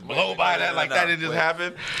gonna just blow by that like that didn't just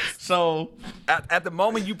happen. So at the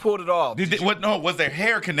moment you pulled it off, was there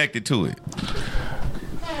hair connected to it?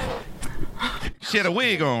 She had a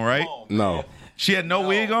wig on, right? No. She had no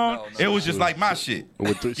wig on? No. It was just like my shit.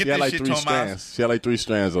 She had like 3 strands. She had like 3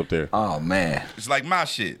 strands up there. Oh, man. It's like my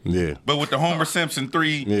shit. Yeah. But with the Homer Simpson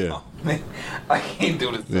 3. Yeah. Oh, man. I can't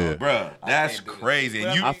do this. Yeah. Bruh, that's crazy.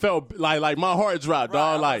 And I felt like my heart dropped,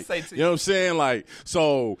 dog. Like, you know what I'm saying? Like,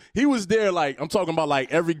 so he was there, like, I'm talking about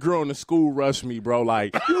like every girl in the school rushed me, bro.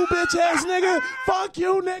 Like, you bitch ass nigga. Fuck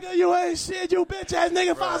you, nigga. You ain't shit. You bitch ass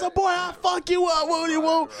nigga. If I was a boy, I'll fuck you up. What do you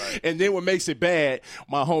want? And then what makes it bad,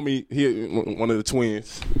 my homie, one of the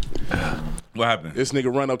twins. What happened? This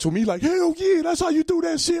nigga run up to me like, hell yeah, that's how you do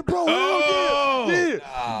that shit, bro. Hell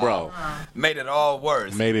yeah. Bro. Made it all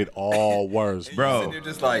worse. Bro. You're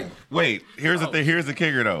just like, wait, here's the thing. Here's the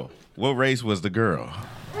kicker, though. What race was the girl?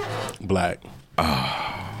 Black.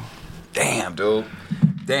 Oh. Damn, dude.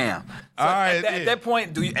 Damn. So all right, at that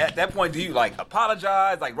point, do you like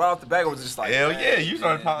apologize, like right off the bat, or was it just like, hell yeah, you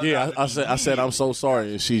started apologizing? Yeah, I said I'm so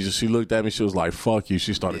sorry, and she looked at me, she was like, fuck you.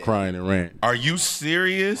 She started crying and ran. Are you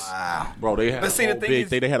serious? Wow, bro. They had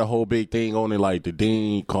they had a whole big thing on it. Like the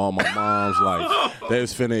dean called my mom's, like they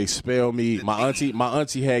was finna expel me. My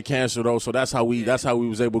auntie had cancer though, so that's how we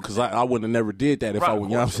was able, because I wouldn't have never did that if I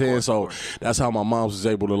would. You know what I'm saying? So that's how my mom was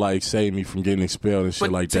able to like save me from getting expelled and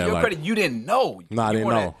shit like that. To your credit, you didn't know. Nah, I didn't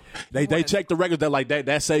know. They checked the records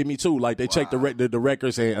that saved me too. Like they checked the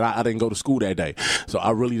records, and I didn't go to school that day, so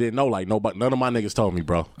I really didn't know. Like none of my niggas told me,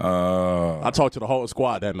 bro. I talked to the whole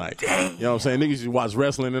squad that night. Dang. You know what I'm saying? Niggas used to watch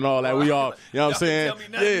wrestling and all that. We all, you know what I'm saying?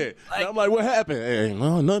 Yeah. Like, I'm like, what happened? Hey,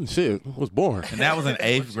 no, nothing. Shit, I was born. And that was in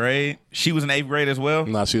 8th grade. She was in 8th grade as well.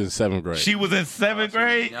 Nah, she was in 7th grade. She was in 7th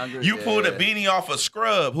grade. You pulled a beanie off a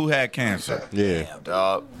scrub who had cancer. Yeah. Damn,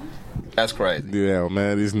 dog. That's crazy. Yeah,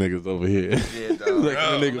 man, these niggas over here. Yeah, dog. Like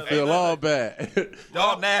the nigga feel all bad.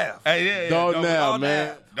 Dog Nav. Hey, yeah. Dog Nav,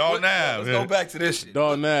 man. Dog Nav. Let's go back to this shit.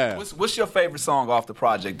 Dog Nav. What's your favorite song off the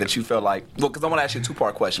project that you felt like? Well, because I want to ask you a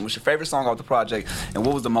 2-part question. What's your favorite song off the project, and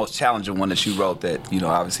what was the most challenging one that you wrote that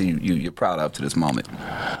obviously you're proud of to this moment?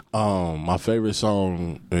 My favorite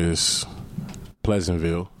song is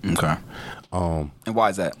Pleasantville. Okay. And why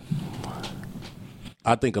is that?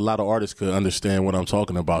 I think a lot of artists could understand what I'm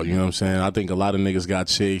talking about. You know what I'm saying? I think a lot of niggas got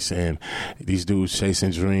chicks, and these dudes chasing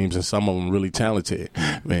dreams, and some of them really talented.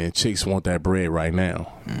 Man, chicks want that bread right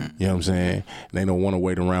now. You know what I'm saying? They don't want to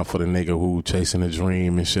wait around for the nigga who chasing a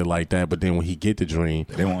dream and shit like that. But then when he get the dream,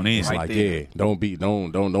 they want in. It's right like, there. Yeah, don't be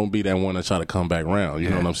that one to try to come back around. You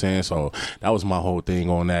know what I'm saying? So that was my whole thing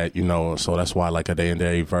on that. So that's why, like, at the end of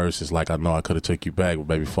every verse, it's like, I know I could have took you back, but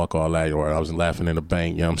baby, fuck all that. Or I was laughing in the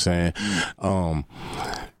bank. You know what I'm saying?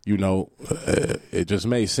 It just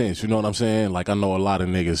made sense. You know what I'm saying? Like, I know a lot of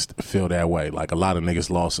niggas feel that way. Like, a lot of niggas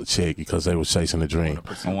lost a chick because they was chasing a dream.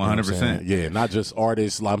 100%. Yeah, not just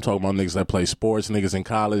artists. Like, I'm talking about niggas that play sports, niggas in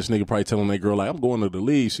college. Nigga probably telling their girl, like, I'm going to the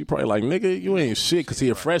league. She probably like, nigga, you ain't shit because he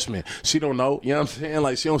a freshman. She don't know. You know what I'm saying?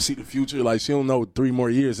 Like, she don't see the future. Like, she don't know 3 more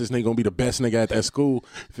years this nigga gonna be the best nigga at that school.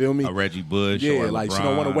 Feel me? A Reggie Bush. Yeah, like, she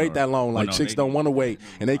don't want to wait that long. Like, chicks don't want to wait.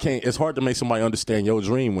 And they can't. It's hard to make somebody understand your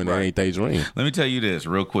dream when they ain't their dream. Let me tell you this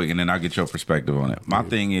real quick, and then I'll get your perspective on it. My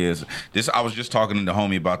thing is this. I was just talking to the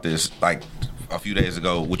homie about this like a few days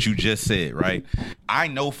ago. What you just said, right? I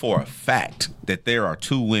know for a fact that there are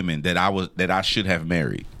 2 women that I should have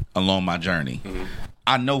married along my journey.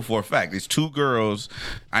 I know for a fact. It's 2 girls.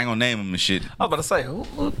 I ain't gonna name them and shit. I was about to say,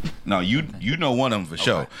 who? No, you know one of them for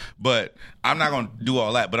sure. But I'm not gonna do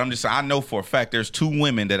all that. But I'm just saying, I know for a fact there's 2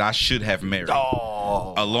 women that I should have married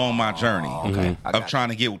along my journey of trying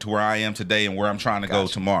to get to where I am today and where I'm trying to go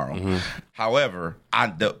tomorrow. However,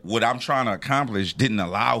 what I'm trying to accomplish didn't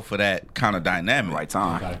allow for that kind of dynamic. Right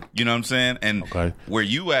time. Okay. You know what I'm saying? And where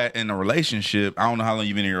you at in a relationship, I don't know how long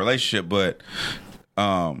you've been in your relationship, but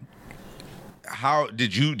how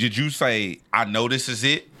did you say, I know this is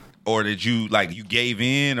it? Or did you, like, you gave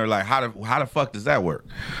in? Or, like, how the fuck does that work?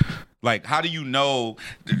 Like, how do you know?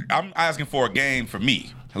 I'm asking for a game for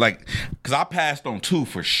me. Like, because I passed on 2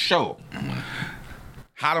 for sure.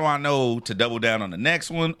 How do I know to double down on the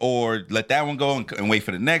next one or let that one go and wait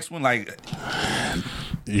for the next one? Like,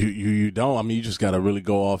 you don't. I mean, you just gotta really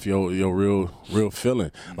go off your real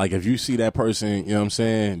feeling. Like, if you see that person, you know what I'm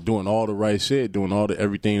saying, doing all the right shit, doing all the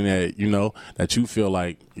everything that that you feel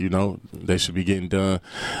like they should be getting done,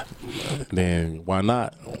 then why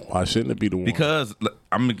not? Why shouldn't it be the one? Because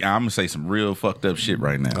I'm gonna say some real fucked up shit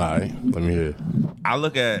right now. All right, let me hear. I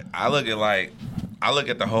look at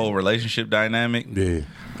the whole relationship dynamic. Yeah.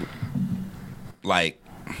 Like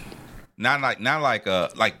not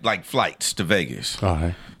like flights to Vegas. All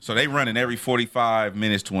right. So they running every 45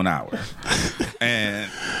 minutes to an hour.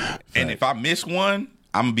 and if I miss one,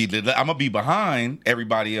 I'm gonna be behind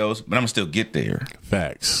everybody else, but I'm gonna still get there.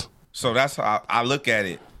 Facts. So that's how I look at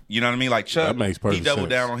it. You know what I mean? Like Chuck, that makes perfect he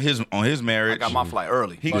doubled sense. down on his marriage. I got my flight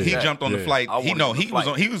early. He jumped on the flight.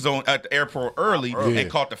 He was on at the airport early and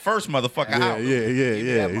caught the first motherfucker out.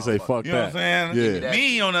 Yeah. He say fuck that. You know what I'm saying? Yeah.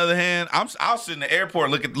 Me, on the other hand, I'll sit in the airport,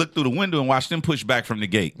 look through the window and watch them push back from the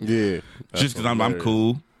gate. Yeah. Just because I'm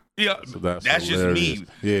cool. Yeah, so that's just me.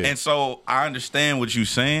 Yeah. And so I understand what you're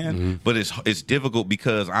saying, but it's difficult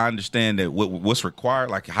because I understand that what's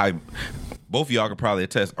required, like how both of y'all can probably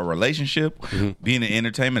attest, a relationship, being in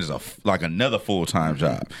entertainment is like another full-time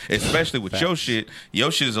job. Especially with your shit.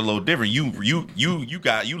 Your shit is a little different. You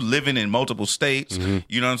living in multiple states.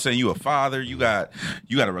 You know what I'm saying? You a father. You got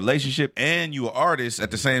a relationship, and you an artist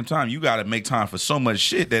at the same time. You got to make time for so much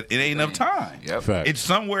shit that it ain't enough time. Yep. It's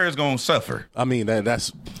somewhere it's gonna suffer. I mean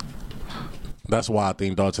that's why I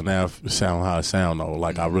think Dalton Ave sound how it sound though.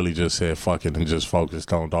 Like I really just said fuck it and just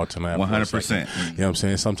focused on Dalton Ave. 100%. You know what I'm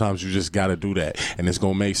saying? Sometimes you just gotta do that. And it's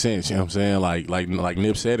gonna make sense. You know what I'm saying? Like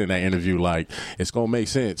Nip said in that interview, like it's gonna make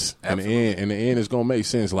sense. In the end it's gonna make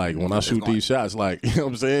sense. Like when I shoot these shots, like, you know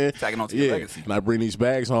what I'm saying? Tagging on to your legacy. And I bring these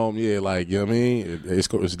bags home, like, you know what I mean? It's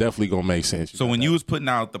definitely gonna make sense. So when you was putting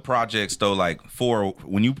out the projects though, like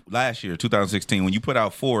last year, 2016, when you put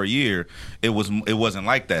out 4 a year, it wasn't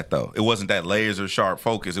like that though. It wasn't that laser sharp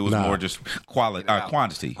focus. It was more just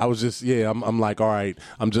quantity. I was just I'm like, all right,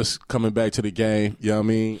 I'm just coming back to the game. You know what I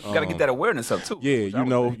mean? You gotta get that awareness up too. Yeah,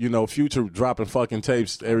 you know, Future dropping fucking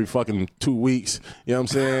tapes every fucking 2 weeks. You know what I'm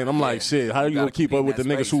saying? I'm like, shit, how you gonna keep up with the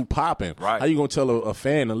niggas who popping? Right. How you gonna tell a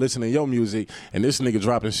fan to listen to your music and this nigga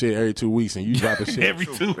dropping shit every 2 weeks and you dropping shit every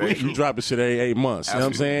 2 weeks? You dropping shit every 8 months. You know what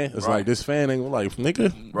I'm saying? It's like this fan ain't like,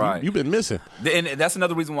 nigga, right. you been missing. And that's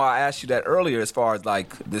another reason why I asked you that earlier as far as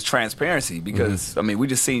like this transparency because I mean we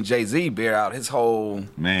just seen Jay-Z bear out his whole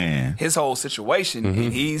situation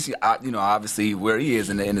and he's obviously where he is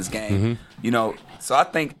in his game. So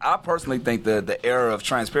I personally think the era of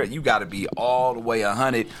transparency, you got to be all the way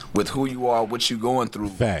 100 with who you are, what you going through.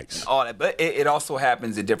 Facts. All that. But it also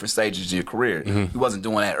happens at different stages of your career. He wasn't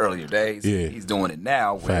doing that earlier days. Yeah. He's doing it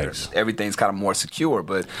now where Facts. everything's kind of more secure.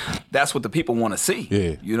 But that's what the people want to see.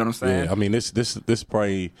 Yeah. You know what I'm saying? Yeah. I mean, this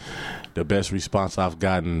probably the best response I've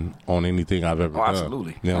gotten on anything I've ever done.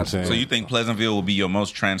 Absolutely. You know what I'm saying? So you think Pleasantville will be your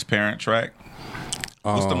most transparent track?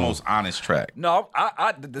 What's the most honest track? No,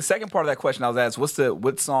 the second part of that question I was asked,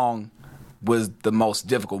 what song was the most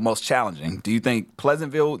difficult, most challenging? Do you think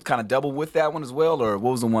Pleasantville kind of doubled with that one as well, or what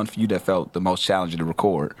was the one for you that felt the most challenging to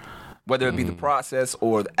record? Whether it be the process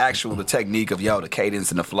or the technique of the cadence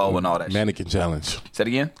and the flow and all that Mannequin shit. Challenge. Say it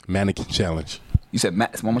again? Mannequin Challenge. You said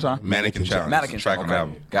one more time? Mannequin Challenge. Mannequin track Challenge. on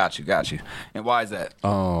the album. Got you. And why is that?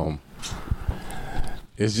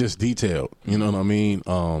 It's just detailed. You know what I mean?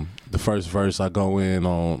 The first verse I go in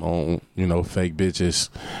on fake bitches,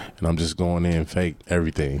 and I'm just going in fake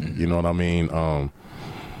everything. You know what I mean?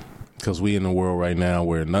 Because we in a world right now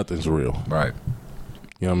where nothing's real. Right.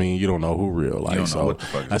 You know what I mean? You don't know who real. Like, so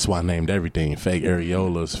that's why I named everything. Fake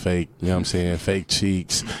areolas, fake, you know what I'm saying? Fake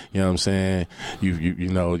cheeks, you know what I'm saying? You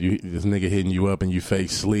know, this nigga hitting you up and you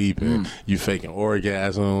fake sleep and you faking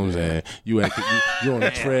orgasms and you on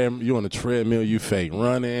the treadmill, you fake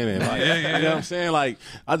running and like, you know what I'm saying? Like,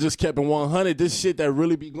 I just kept it 100. This shit that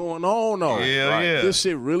really be going on though. This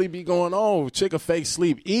shit really be going on. Chick a fake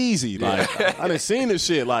sleep easy. Like, I done seen this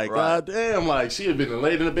shit. Like, goddamn, like she had been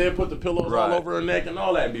laid in the bed, put the pillows all over her neck and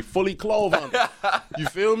all that and be fully clothed under. You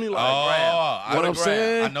feel me? Like, what I'm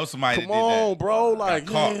saying? I know somebody Come that did that. on, bro. Like,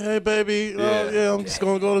 hey, baby. I'm just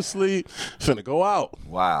going to go to sleep. Finna go out.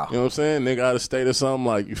 Wow. You know what I'm saying? Nigga out of state or something.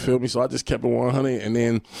 Like, you feel me? So I just kept it 100. And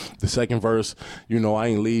then the second verse, you know, I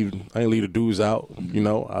ain't leave the dudes out. You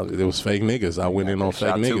know, it was fake niggas. I went in on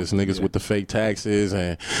fake niggas. Niggas with the fake taxes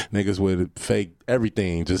and niggas with fake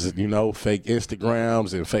everything. Just, you know, fake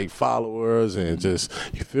Instagrams and fake followers and just,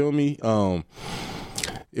 you feel me?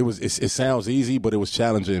 It sounds easy, but it was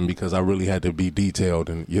challenging because I really had to be detailed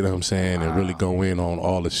and, you know what I'm saying, and really go in on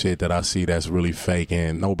all the shit that I see that's really fake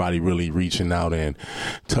and nobody really reaching out and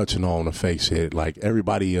touching on the fake shit. Like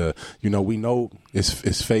everybody, you know, we know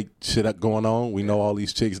it's fake shit going on. We know all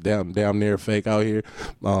these chicks down there fake out here.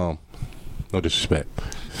 No disrespect.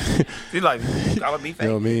 You like calling me fake? You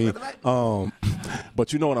know what I mean?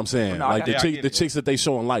 But you know what I'm saying? No, like the chicks that they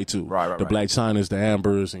showing light to, the Black Chinas, the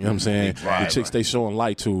Ambers, you know what I'm saying? The chicks they showing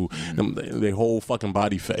light to, their whole fucking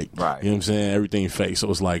body fake. Right. You know what I'm saying? Everything fake. So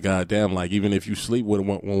it's like, goddamn, like even if you sleep with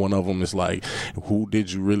one of them, it's like, who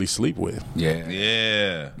did you really sleep with?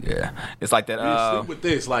 Yeah. It's like that. You sleep with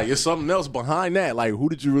this, like it's something else behind that. Like who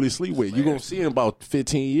did you really sleep with? You gonna see in about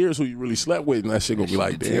 15 years who you really slept with, and that shit gonna be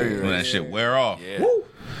like, damn, when that shit wear off. Yeah. Woo.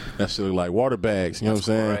 That shit look like water bags. You know what I'm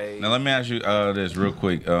saying? Great. Now let me ask you this real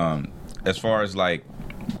quick. As far as like,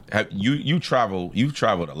 you've traveled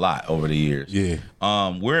a lot over the years. Yeah.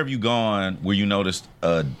 Where have you gone where you noticed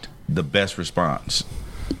the best response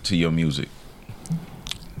to your music?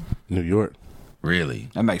 New York. Really?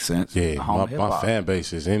 That makes sense. Yeah, my fan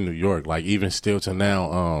base is in New York. Like even still to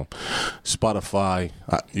now, Spotify.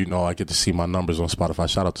 I get to see my numbers on Spotify.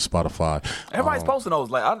 Shout out to Spotify. Everybody's posting those.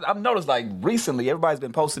 Like I've noticed, like recently, everybody's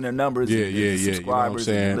been posting their numbers. Yeah. Subscribers.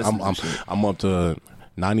 You know what I'm saying? I'm up to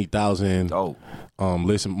 90,000.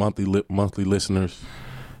 Monthly listeners.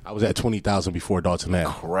 I was at 20,000 before Dalton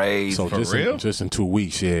Ave. Crazy. So just in 2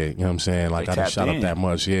 weeks, you know what I'm saying? Like I done shot up that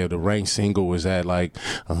much. Yeah, the ranked single is at like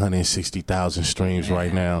 160,000 streams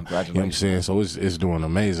right now. You know what I'm saying? So it's doing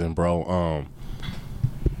amazing, bro.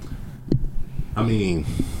 I mean,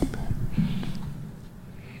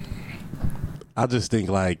 I just think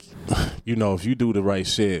like, you know, if you do the right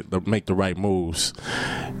shit, make the right moves,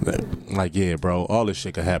 like yeah, bro, all this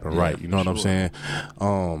shit could happen right. You know what I'm saying?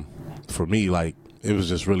 For me, like, it was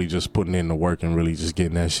just really just putting in the work and really just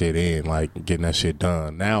getting that shit in, like getting that shit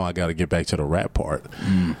done. Now I got to get back to the rap part.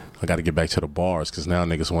 I got to get back to the bars because now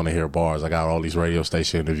niggas want to hear bars. I got all these radio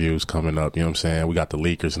station interviews coming up. You know what I'm saying? We got the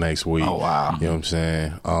Leakers next week. Oh, wow. You know what I'm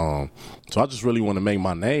saying? So I just really want to make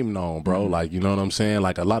my name known, bro. Like, you know what I'm saying?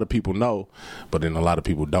 Like a lot of people know, but then a lot of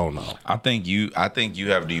people don't know. I think you have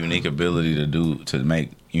the unique ability to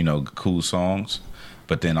make, you know, cool songs,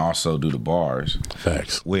 but then also do the bars.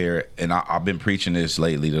 Facts. And I've been preaching this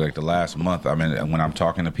lately, like the last month. I mean, when I'm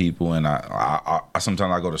talking to people, and I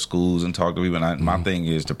sometimes I go to schools and talk to people, and my thing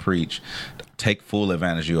is to preach, take full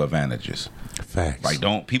advantage of your advantages. Facts. Like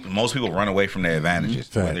most people run away from their advantages.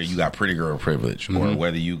 Facts. Whether you got pretty girl privilege or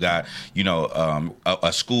whether you got, you know,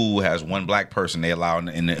 a school has one black person they allow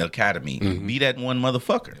in the academy. Be that one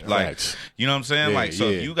motherfucker. Like, Facts. you know what I'm saying?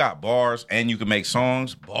 If you got bars and you can make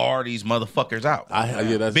songs, bar these motherfuckers out.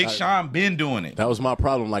 Big Sean been doing it. That was my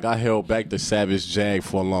problem. Like I held back the Savage JAG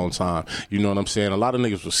for a long time. You know what I'm saying? A lot of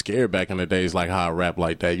niggas were scared back in the days, like how I rap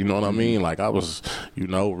like that. You know what I mean? Like I was, you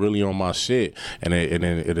know, really on my shit, and it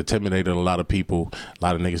intimidated a lot of people. A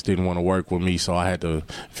lot of niggas didn't want to work with me, so I had to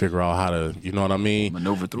figure out how to, you know what I mean?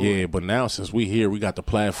 Maneuver through. Yeah, but now since we here, we got the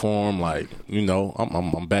platform. Like, you know,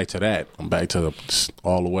 I'm back to that. I'm back to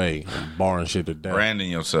all the way, barring shit to death.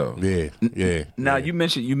 Branding yourself. Yeah. Now you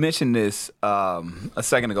mentioned this a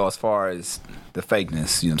second ago as far as the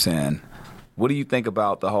fakeness. You know what I'm saying? What do you think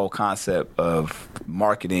about the whole concept of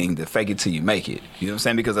marketing, the fake it till you make it? You know what I'm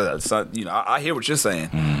saying? Because, you know, I hear what you're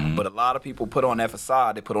saying, but a lot of people put on that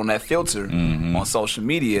facade, they put on that filter on social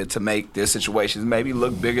media to make their situations maybe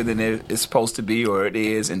look bigger than it's supposed to be or it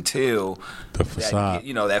is until the facade.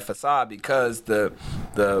 That facade, because the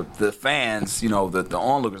fans, you know, the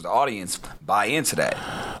onlookers, the audience buy into that.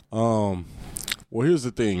 Well, here's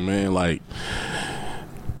the thing, man. Like,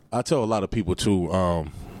 I tell a lot of people too,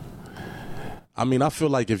 I mean, I feel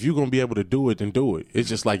like if you're gonna be able to do it, then do it. It's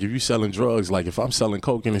just like if you selling drugs, like if I'm selling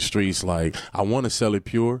coke in the streets, like I want to sell it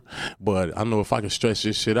pure, but I know if I can stretch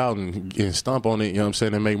this shit out and stomp on it, you know what I'm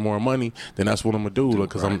saying, and make more money, then that's what I'm gonna do,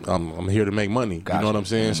 because I'm here to make money. Gotcha. You know what I'm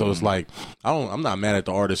saying? So it's like I'm not mad at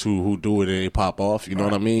the artists who do it and they pop off. You know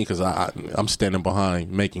what I mean? Because I'm standing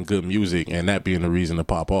behind making good music and that being the reason to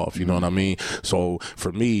pop off. You know what I mean? So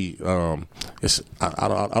for me, it's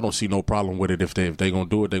I don't see no problem with it. If they gonna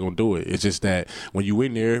do it, they gonna do it. It's just that when you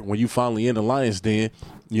in there, when you finally in the lion's den,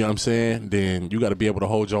 you know what I'm saying, then you got to be able to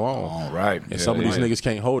hold your own. All right. And some of these niggas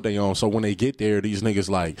can't hold their own. So when they get there, these niggas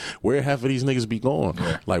like, where half of these niggas be going?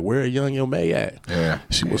 Yeah. Like, where Young Yo May at? Yeah.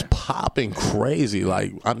 She was popping crazy.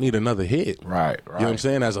 Like, I need another hit. Right. You know what I'm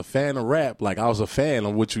saying? As a fan of rap, like, I was a fan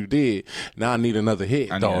of what you did. Now I need another hit,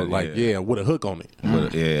 dog. Like, with a hook on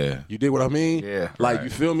it. Yeah. You dig what I mean? Yeah. Like, you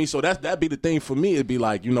feel me? So that'd be the thing for me. It'd be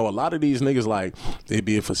like, you know, a lot of these niggas, like, they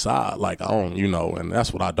be a facade. Like, I don't, you know, and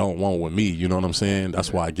that's what I don't want with me. You know what I'm saying?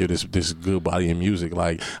 That's why I give this good body in music.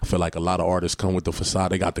 Like, I feel like a lot of artists come with the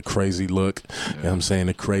facade. They got the crazy look. You know what I'm saying?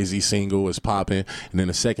 The crazy single is popping, and then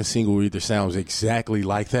the second single either sounds exactly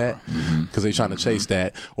like that because they trying to chase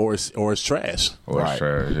that, or it's trash. Or it's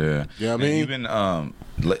trash, yeah. You know what I mean? You've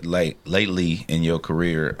been lately in your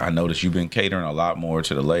career, I noticed you've been catering a lot more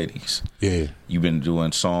to the ladies. Yeah. You've been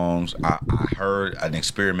doing songs. I heard an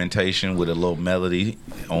experimentation with a little melody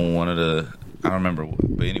on one of the, I don't remember,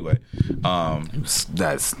 but anyway,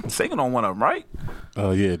 that's singing on one of them, right?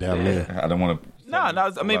 Oh yeah, down there. I don't want to. No.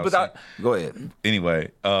 I mean, but go ahead.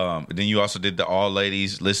 Anyway, then you also did the all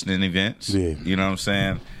ladies listening events. Yeah. You know what I'm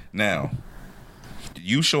saying? Now,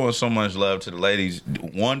 you showing so much love to the ladies.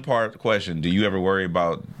 One part question: do you ever worry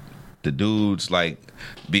about the dudes like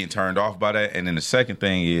being turned off by that? And then the second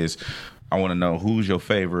thing is, I want to know who's your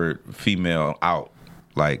favorite female out,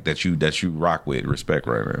 like that you rock with, respect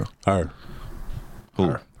right now. Her.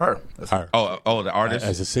 Who? Her. Oh, the artist?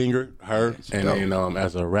 As a singer, her. And then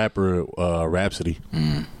as a rapper, Rhapsody.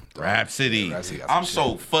 Rhapsody. I'm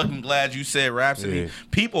so fucking glad you said Rhapsody. Yeah.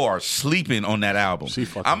 People are sleeping on that album.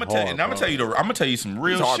 I'm gonna tell you some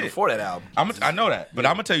real shit. Before that album. I know that, but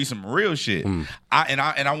I'm gonna tell you some real shit.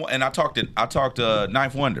 I talked to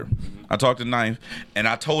Ninth Wonder. I talked to Ninth, and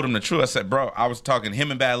I told him the truth. I said, bro, I was talking to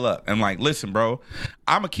him and Bad Luck. I'm like, listen, bro,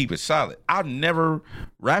 I'm gonna keep it solid.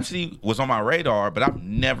 Rhapsody was on my radar, but I've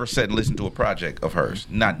never sat and listened to a project of hers.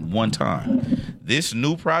 Not one time. This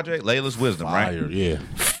new project, Layla's Wisdom, Fire, right? Yeah.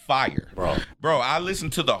 Fire. Bro, I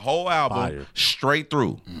listened to the whole album straight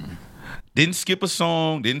through. Didn't skip a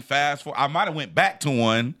song, didn't fast forward. I might have went back to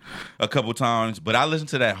one a couple times, but I listened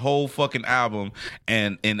to that whole fucking album,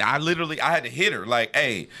 and I had to hit her like,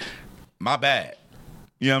 hey, my bad.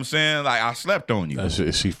 You know what I'm saying? Like, I slept on you.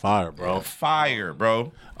 She fire, bro. Fire,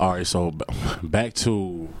 bro. All right, so back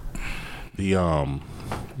to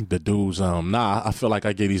the dudes. I feel like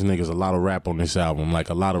I gave these niggas a lot of rap on this album, like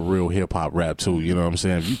a lot of real hip hop rap too. You know what I'm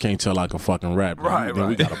saying? If you can't tell I can fucking rap, then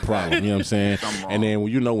we got a problem. You know what I'm saying? And then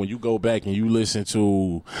when you go back and you listen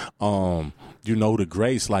to the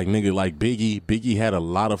greats like nigga like Biggie had a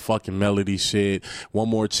lot of fucking melody shit. One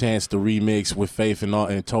More Chance, the remix with Faith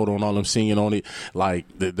and Toto and all them singing on it. Like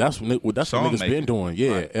that's what niggas been doing.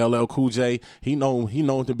 Yeah, right. LL Cool J, he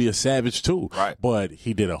known to be a savage too. Right. But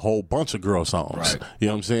he did a whole bunch of girl songs. Right. You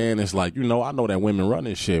know what I'm saying? It's like, I know that women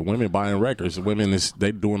running shit. Women buying records. Women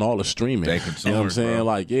they doing all the streaming. They consumers, you know what I'm saying? Bro.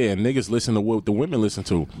 Like, yeah, niggas listen to what the women listen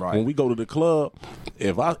to. Right. When we go to the club,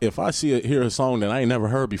 if I hear a song that I ain't never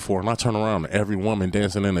heard before and I turn around and every woman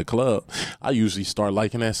dancing in the club, I usually start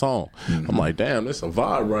liking that song. I'm like, damn, this a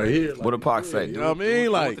vibe right here. Like, what a Pac say? You know what I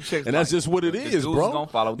mean? Like, and that's just what it is, bro. Gonna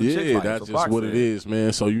follow the chicks that's just what it is,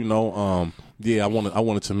 man. So I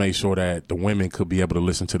wanted to make sure that the women could be able to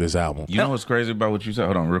listen to this album. You know what's crazy about what you said?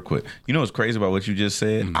 Hold on, real quick. You know what's crazy about what you just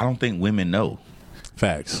said? I don't think women know.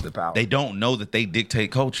 Facts. They don't know that they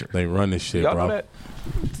dictate culture. They run this shit, Y'all bro. know that?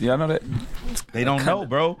 Y'all know that? They don't know,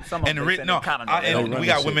 bro. And we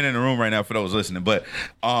got women in the room right now for those listening, but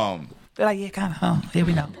they're like, yeah, kind of. Yeah,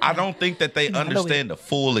 we know. I don't think that they understand the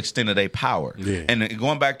full extent of their power. Yeah. And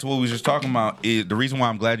going back to what we were just talking about, the reason why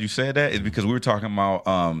I'm glad you said that is because we were talking about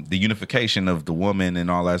the unification of the woman and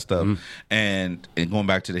all that stuff. And going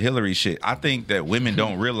back to the Hillary shit, I think that women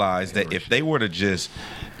don't realize that if they were to just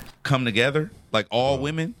come together, like all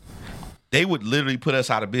women, they would literally put us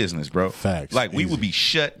out of business, bro. Facts. Like, we would be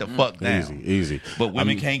shut the fuck down. Easy. But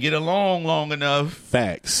women can't get along long enough.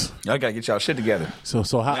 Facts. Y'all gotta get y'all shit together. So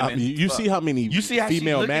how you see how many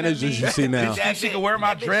female managers you see now? She can wear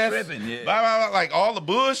my dress. Blah, blah, blah, like all the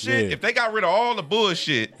bullshit. Yeah. If they got rid of all the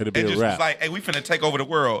bullshit, it'd be a rap. Was like, hey, we finna take over the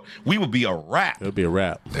world, we would be a rap. It'll be a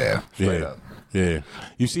rap. Yeah. Straight up. Yeah.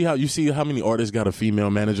 You see how many artists got a female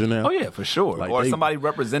manager now? Oh yeah, for sure. Like or somebody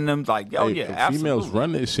representing them. Like, oh yeah, absolutely. Females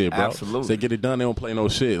run this shit, bro. Absolutely. They get it done. They don't play no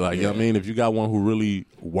shit. Like, you know what I mean? If you got one who really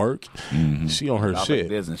work, she on her shit.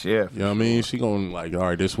 Business, yeah. You know what I mean? She gonna like, all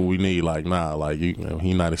right, this is what we need. Like, nah, like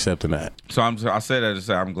he not accepting that. So I said that to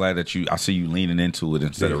say I'm glad that I see you leaning into it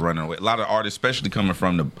instead of running away. A lot of artists, especially coming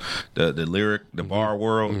from the lyric, the bar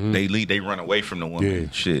world, they run away from the woman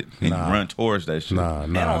shit and run towards that shit.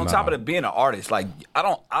 And on top of it, being an artist, like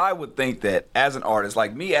I would think that as an artist,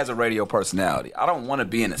 like me as a radio personality, I don't want to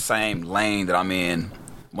be in the same lane that I'm in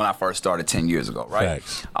when I first started 10 years ago, right?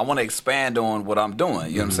 Facts. I want to expand on what I'm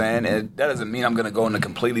doing, you know what I'm saying? And that doesn't mean I'm going to go in a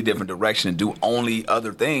completely different direction and do only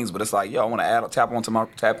other things, but it's like, yo, I want to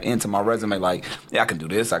tap into my resume, like, yeah, I can do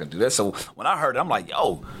this. So when I heard it, I'm like,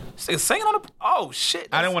 yo, singing on the, oh shit.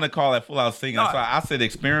 I didn't want to call that full out singing. That's why I said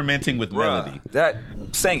experimenting with melody. That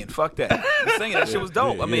singing, fuck that. Singing, that shit was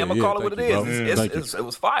dope. I mean, I'm gonna call it what it is. It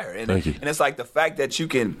was fire, and it's like the fact that you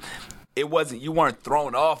weren't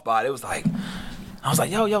thrown off by it. It was like, I was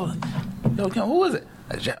like, yo, who is it?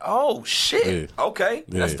 Oh shit! Yeah. Okay,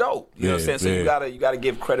 that's dope. You know what I'm saying? So you gotta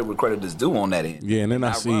give credit where credit is due on that end. Yeah, and then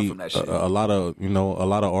I see a lot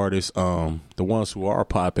of artists, the ones who are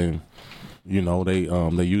popping. You know, they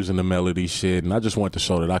using the melody shit, and I just want to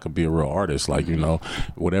show that I could be a real artist. Like, you know,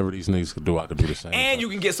 whatever these niggas could do, I could do the same. And you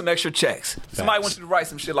can get some extra checks. Facts. Somebody wants you to write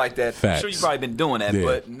some shit like that. Facts. I'm sure you've probably been doing that,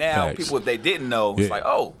 but now people, if they didn't know, it's like,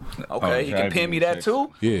 oh, okay, you can pin me that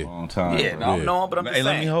too? Yeah. Long time. Yeah, no, I'm knowing, but I'm just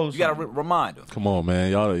saying, you got to remind them. Come on, man.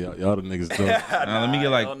 Y'all the niggas do. Let me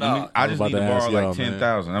get I just need to borrow like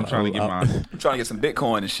 10,000. I'm trying to get mine. I'm trying to get some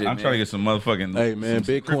Bitcoin and shit, I'm trying to get some motherfucking. Hey, man,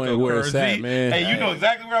 Bitcoin where it's at, man. Hey, you know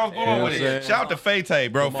exactly where I was going with it. Shout out to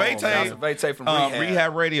Fate. Bro, Fate from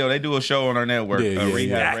Rehab Radio. They do a show on our network,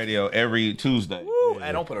 Rehab Radio, every Tuesday. Woo,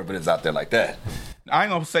 hey, don't put her business out there like that. I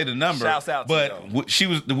ain't gonna say the number. Shouts out but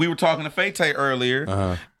we were talking to Fate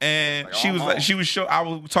earlier, and like, I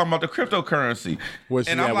was talking about the cryptocurrency,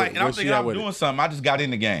 and I'm thinking I'm doing something. I just got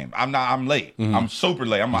in the game. I'm late. I'm super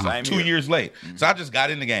late. I'm 2 years late. So I just got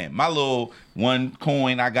in the game. My little one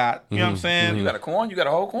coin I got. You know what I'm saying? You got a coin? You got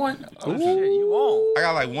a whole coin? Oh shit, you own. I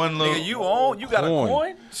got like one little. Nigga, you own? You got a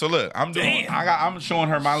coin? So look, I'm showing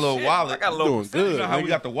her my little wallet. I got a little good. You know how we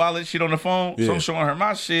got the wallet shit on the phone? Yeah. So I'm showing her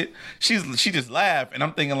my shit. She just laughed, and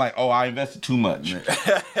I'm thinking like, oh, I invested too much.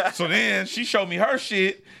 So then she showed me her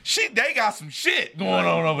shit. They got some shit going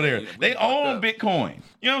on over there. They own Bitcoin.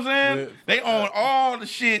 You know what I'm saying? They own all the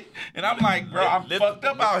shit. And I'm like, bro, I'm fucked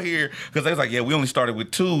up out here. Because they was like, yeah, we only started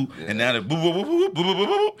with 2. And now they're boo, boo, boo, boo, boo, boo, boo,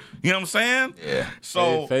 boo. You know what I'm saying? Yeah.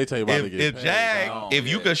 So if JAG, if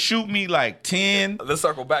you could shoot me like 10. Let's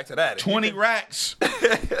circle back to that. 20 racks.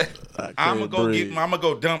 I'm going to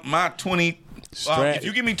go dump my 20. If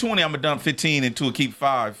you give me 20, I'm gonna dump 15 into a keep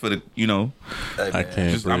 5 for the, you know. Hey, I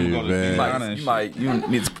can't breathe, man. You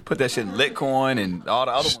need to put that shit in Litecoin and all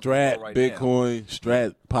the other Strat, ones. Bitcoin,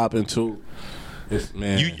 Strat popping too.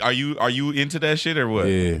 Man. Are you into that shit or what?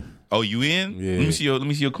 Yeah. Oh, you in? Yeah. Let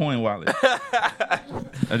me see your coin wallet.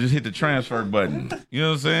 I just hit the transfer button. You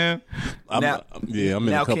know what I'm saying? I'm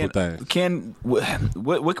in a couple things.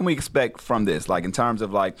 What can we expect from this? Like in terms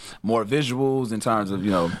of like more visuals, in terms of,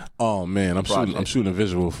 you know. Oh man, I'm shooting a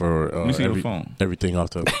visual for everything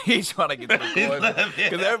off the. He's trying to get to the coin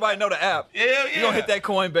because everybody know the app. Yeah. You gonna hit that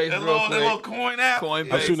Coinbase real quick. That little coin app. I'm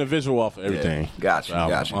shooting a visual off of everything. Yeah.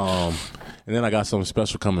 Gotcha. And then I got something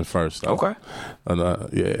special coming first. Okay.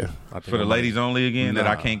 Yeah. For the ladies only again that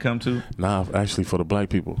I can't come to? Nah, actually for the black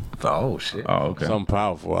people. Oh shit. Oh, okay. Something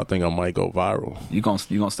powerful. I think I might go viral. You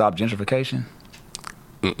gonna stop gentrification?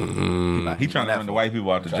 He trying to run the white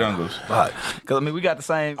people out the jungles. Because I mean, we got the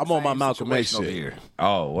same. I'm on my Malcolm X shit here.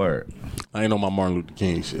 Oh, word. I ain't on my Martin Luther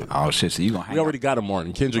King shit. Oh shit! So you gonna? We already got a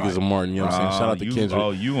Martin. Kendrick is a Martin. You know what I'm saying? Shout out to Kendrick.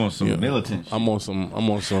 Oh, you on some militant shit. I'm on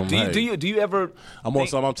some. Do you ever?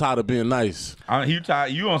 I'm tired of being nice.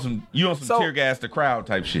 You on some tear gas the crowd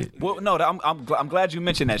type shit. Well, no, I'm glad you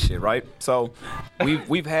mentioned that shit. Right. So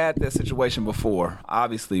we've had that situation before.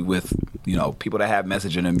 Obviously, with people that have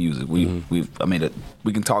message in their music.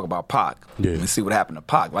 We can talk about Pac and see what happened to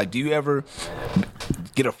Pac. Like, do you ever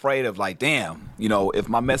get afraid of like, damn, if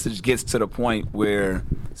my message gets to the point where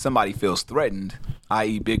somebody feels threatened,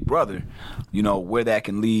 i.e. Big Brother, where that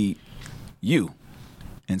can lead you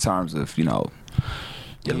in terms of, your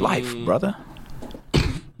life, brother?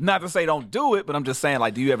 Not to say don't do it, but I'm just saying,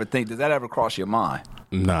 like, does that ever cross your mind?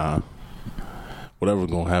 Nah.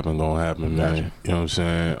 Whatever's gonna happen, man. Gotcha. You know what I'm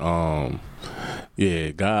saying? Yeah,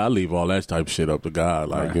 God, I leave all that type of shit up to God.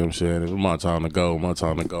 Like, you know what I'm saying? It's my time to go. I'm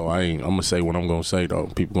gonna say what I'm gonna say, though.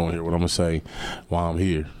 People gonna hear what I'm gonna say while I'm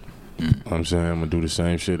here. You know what I'm saying? I'm gonna do the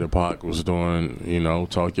same shit that Pac was doing, you know,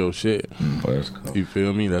 talk your shit. Cool. You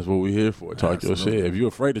feel me? That's what we're here for. Talk your shit. If you're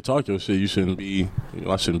afraid to talk your shit, you shouldn't be, you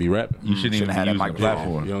know, I shouldn't be rapping. You shouldn't even have that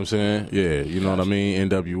microphone. You know what I'm saying? Yeah, you know what I mean?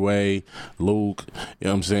 NWA, Luke, you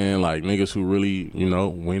know what I'm saying? Like, niggas who really, you know,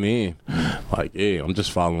 went in. Like, yeah, I'm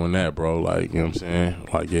just following that, bro. Like, you know what I'm saying?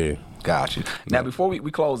 Like, yeah. Got you. Now, before we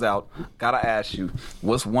close out, gotta ask you,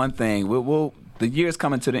 what's one thing, the year's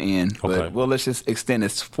coming to the end, but let's just extend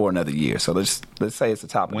this for another year. So let's say it's the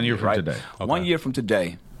top of 1 year from today. Okay. 1 year from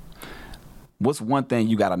today, what's one thing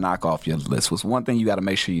you got to knock off your list? What's one thing you got to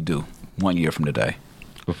make sure you do 1 year from today?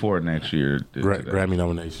 Before next year. Grammy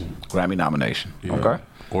nomination. Grammy nomination. Yeah. Okay.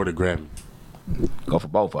 Or the Grammy. Go for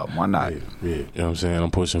both of them. Why not? Yeah. You know what I'm saying?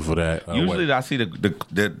 I'm pushing for that. Usually I see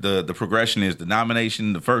the progression is the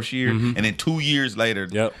nomination the first year, and then 2 years later,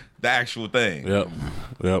 the actual thing. Yep.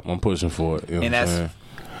 I'm pushing for it. You know what I'm saying?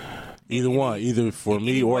 Either one, either for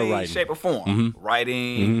me or writing. Shape or form.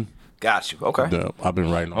 Writing. Got you. Okay. I've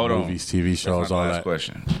been writing on movies, TV shows, all that. Last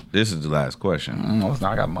question. This is the last question.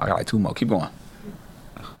 I got like two more. Keep going.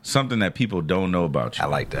 Something that people don't know about you. I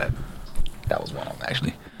like that. That was one of them,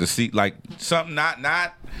 actually. To see, like, something not,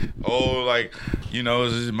 like, you know,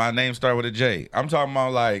 my name start with a J. I'm talking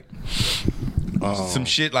about, like, some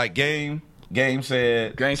shit like Game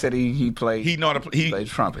said he played. He played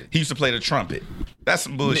trumpet. He used to play the trumpet. That's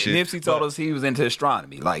some bullshit. Nipsey told us he was into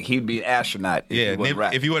astronomy. Like, he'd be an astronaut if he wasn't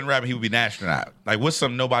rapping. If he wasn't rapping, he would be an astronaut. Like, what's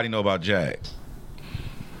something nobody know about Jag?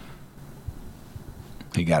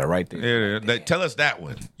 He got it right there. Yeah, tell us that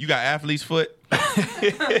one. You got athlete's foot?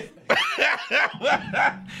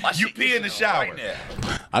 You pee in the shower. Right,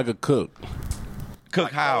 I could cook.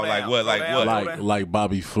 Cook how? Like what? Like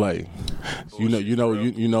Bobby Flay. You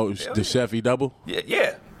know the Chef E Double?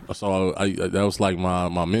 Yeah. So that was like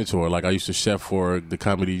my mentor. Like, I used to chef for the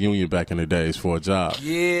Comedy Union back in the days for a job.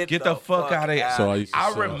 Get the fuck out of here. So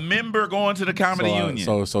I remember going to the Comedy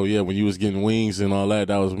Union. So yeah, when you was getting wings and all that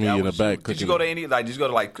was me in the back cooking. Did you go to any, like,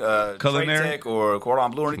 Culinary Tech or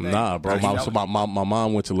Cordon Bleu or anything? Nah, bro. My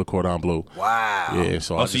mom went to Le Cordon Bleu. Wow. Yeah.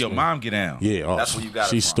 So your mom get down. Yeah. That's where you got it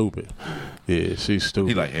She's from. stupid. Yeah, she's stupid.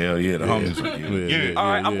 He like, hell yeah, the homies with you. Yeah. All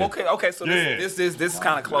right. I'm okay. So this is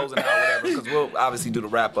kind of closing out, whatever, because we'll obviously do the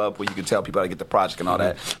wrap up where you can tell people how to get the project and all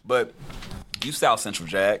that. But you South Central,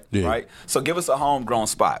 Jag, right? So give us a homegrown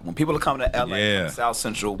spot. When people are coming to LA from South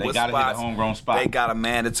Central, they gotta hit a homegrown spot. They got a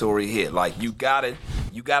mandatory hit. Like, you gotta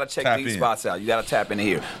check these spots out. You gotta tap into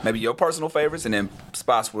here. Maybe your personal favorites, and then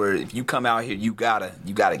spots where if you come out here, you gotta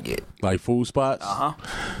get. Like food spots?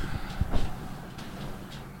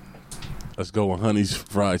 Let's go with Honey's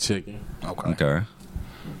Fried Chicken. Okay.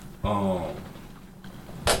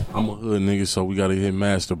 I'm a hood nigga, so we gotta hit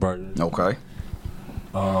Master Burger. Okay.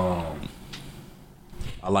 I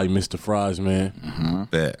like Mr. Fries, man.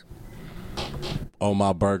 Bet. On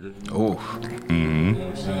my burger. Ooh. You know what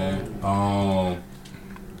I'm saying?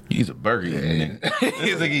 He's a burger nigga.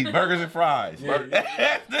 He's like, eat burgers and fries.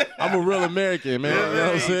 I'm a real American, man. You know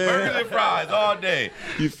what I'm saying? Burgers and fries all day.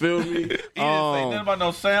 You feel me? He didn't say nothing about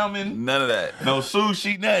no salmon. None of that. No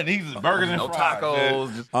sushi, nothing. He's just burgers and fries. No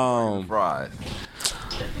tacos, just burgers and fries.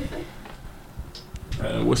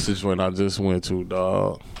 What's this one I just went to,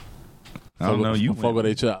 dog? I don't know. You Fogo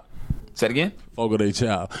de Chao. Say it again? Fogo de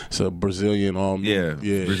Chao. It's a Brazilian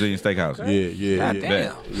Brazilian steakhouse. Yeah.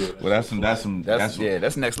 Damn. Well, that's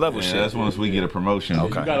next level shit. That's once we get a promotion.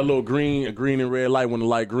 Okay. You got a little green and red light. When the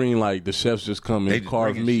light green, like the chefs just come and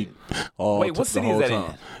carve meat. Wait, what city is that in?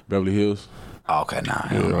 Beverly Hills. Oh, okay,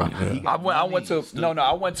 I went to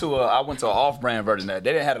an off-brand version of that.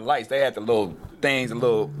 They didn't have the lights. They had the little things,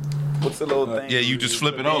 what's the little thing? Yeah, you just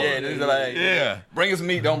flip it over. Yeah, bring us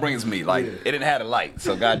meat, don't bring us meat. Like, it didn't have a light.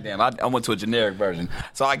 So, goddamn, I went to a generic version.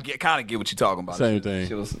 So I kind of get what you're talking about. Same thing.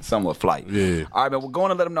 It was somewhat flight. Yeah. All right, man, we're going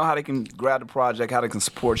to let them know how they can grab the project, how they can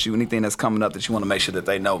support you, anything that's coming up that you want to make sure that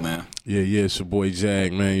they know, man. Yeah, it's your boy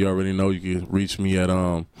Jag, man. You already know you can reach me at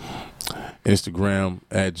Instagram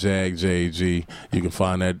at JAG, JAG. You can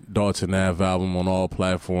find that Dalton Ave album on all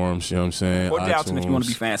platforms, you know what I'm saying? Or Dalton if you want to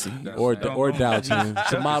be fancy. Or Dalton.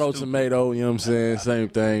 Tomato, you know what I'm saying? Same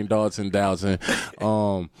thing, Dalton. Yeah,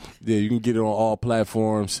 you can get it on all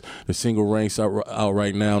platforms. The single ranks out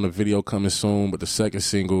right now, and the video coming soon, but the second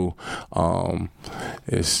single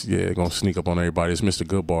is gonna sneak up on everybody. It's Mr.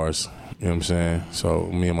 Good Bars. You know what I'm saying? So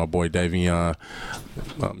me and my boy Davion,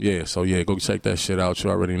 go check that shit out.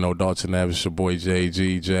 You already know Dalton Ave, it's your boy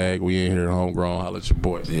JAG. We in here homegrown. Holla at your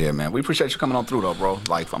boy. Yeah, man. We appreciate you coming on through though, bro.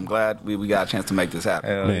 Like, I'm glad we got a chance to make this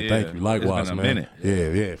happen. Man, thank you. Likewise, it's been a man. minute.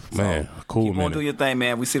 Yeah, man. Cool, man. Keep on doing your thing,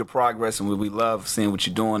 man. We see the progress, and we love seeing what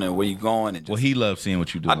you're doing and where you're going. And he loves seeing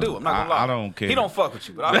what you're doing. I do. I'm not gonna lie. I don't care. He don't fuck with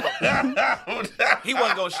you, but I fuck. He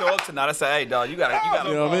wasn't gonna show up tonight. I said, hey, dog, you gotta.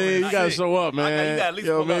 You know what I mean? You gotta show up, man. You gotta at least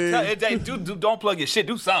pull up. Don't plug your shit.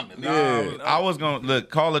 Do something. Yeah. I was gonna look.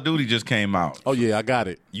 Call of Duty just came out. Oh yeah, I got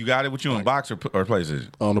it. You got it with you in box or PlayStation?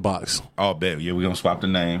 On the box. Oh, bet. Yeah, we're gonna swap the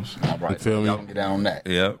names. All right, feel me? Y'all gonna get down on that.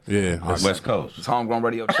 Yep. Yeah. West Coast. It's Homegrown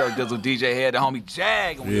Radio. Chuck Dizzle DJ HED, the homie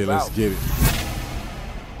JAG. Yeah, let's get it.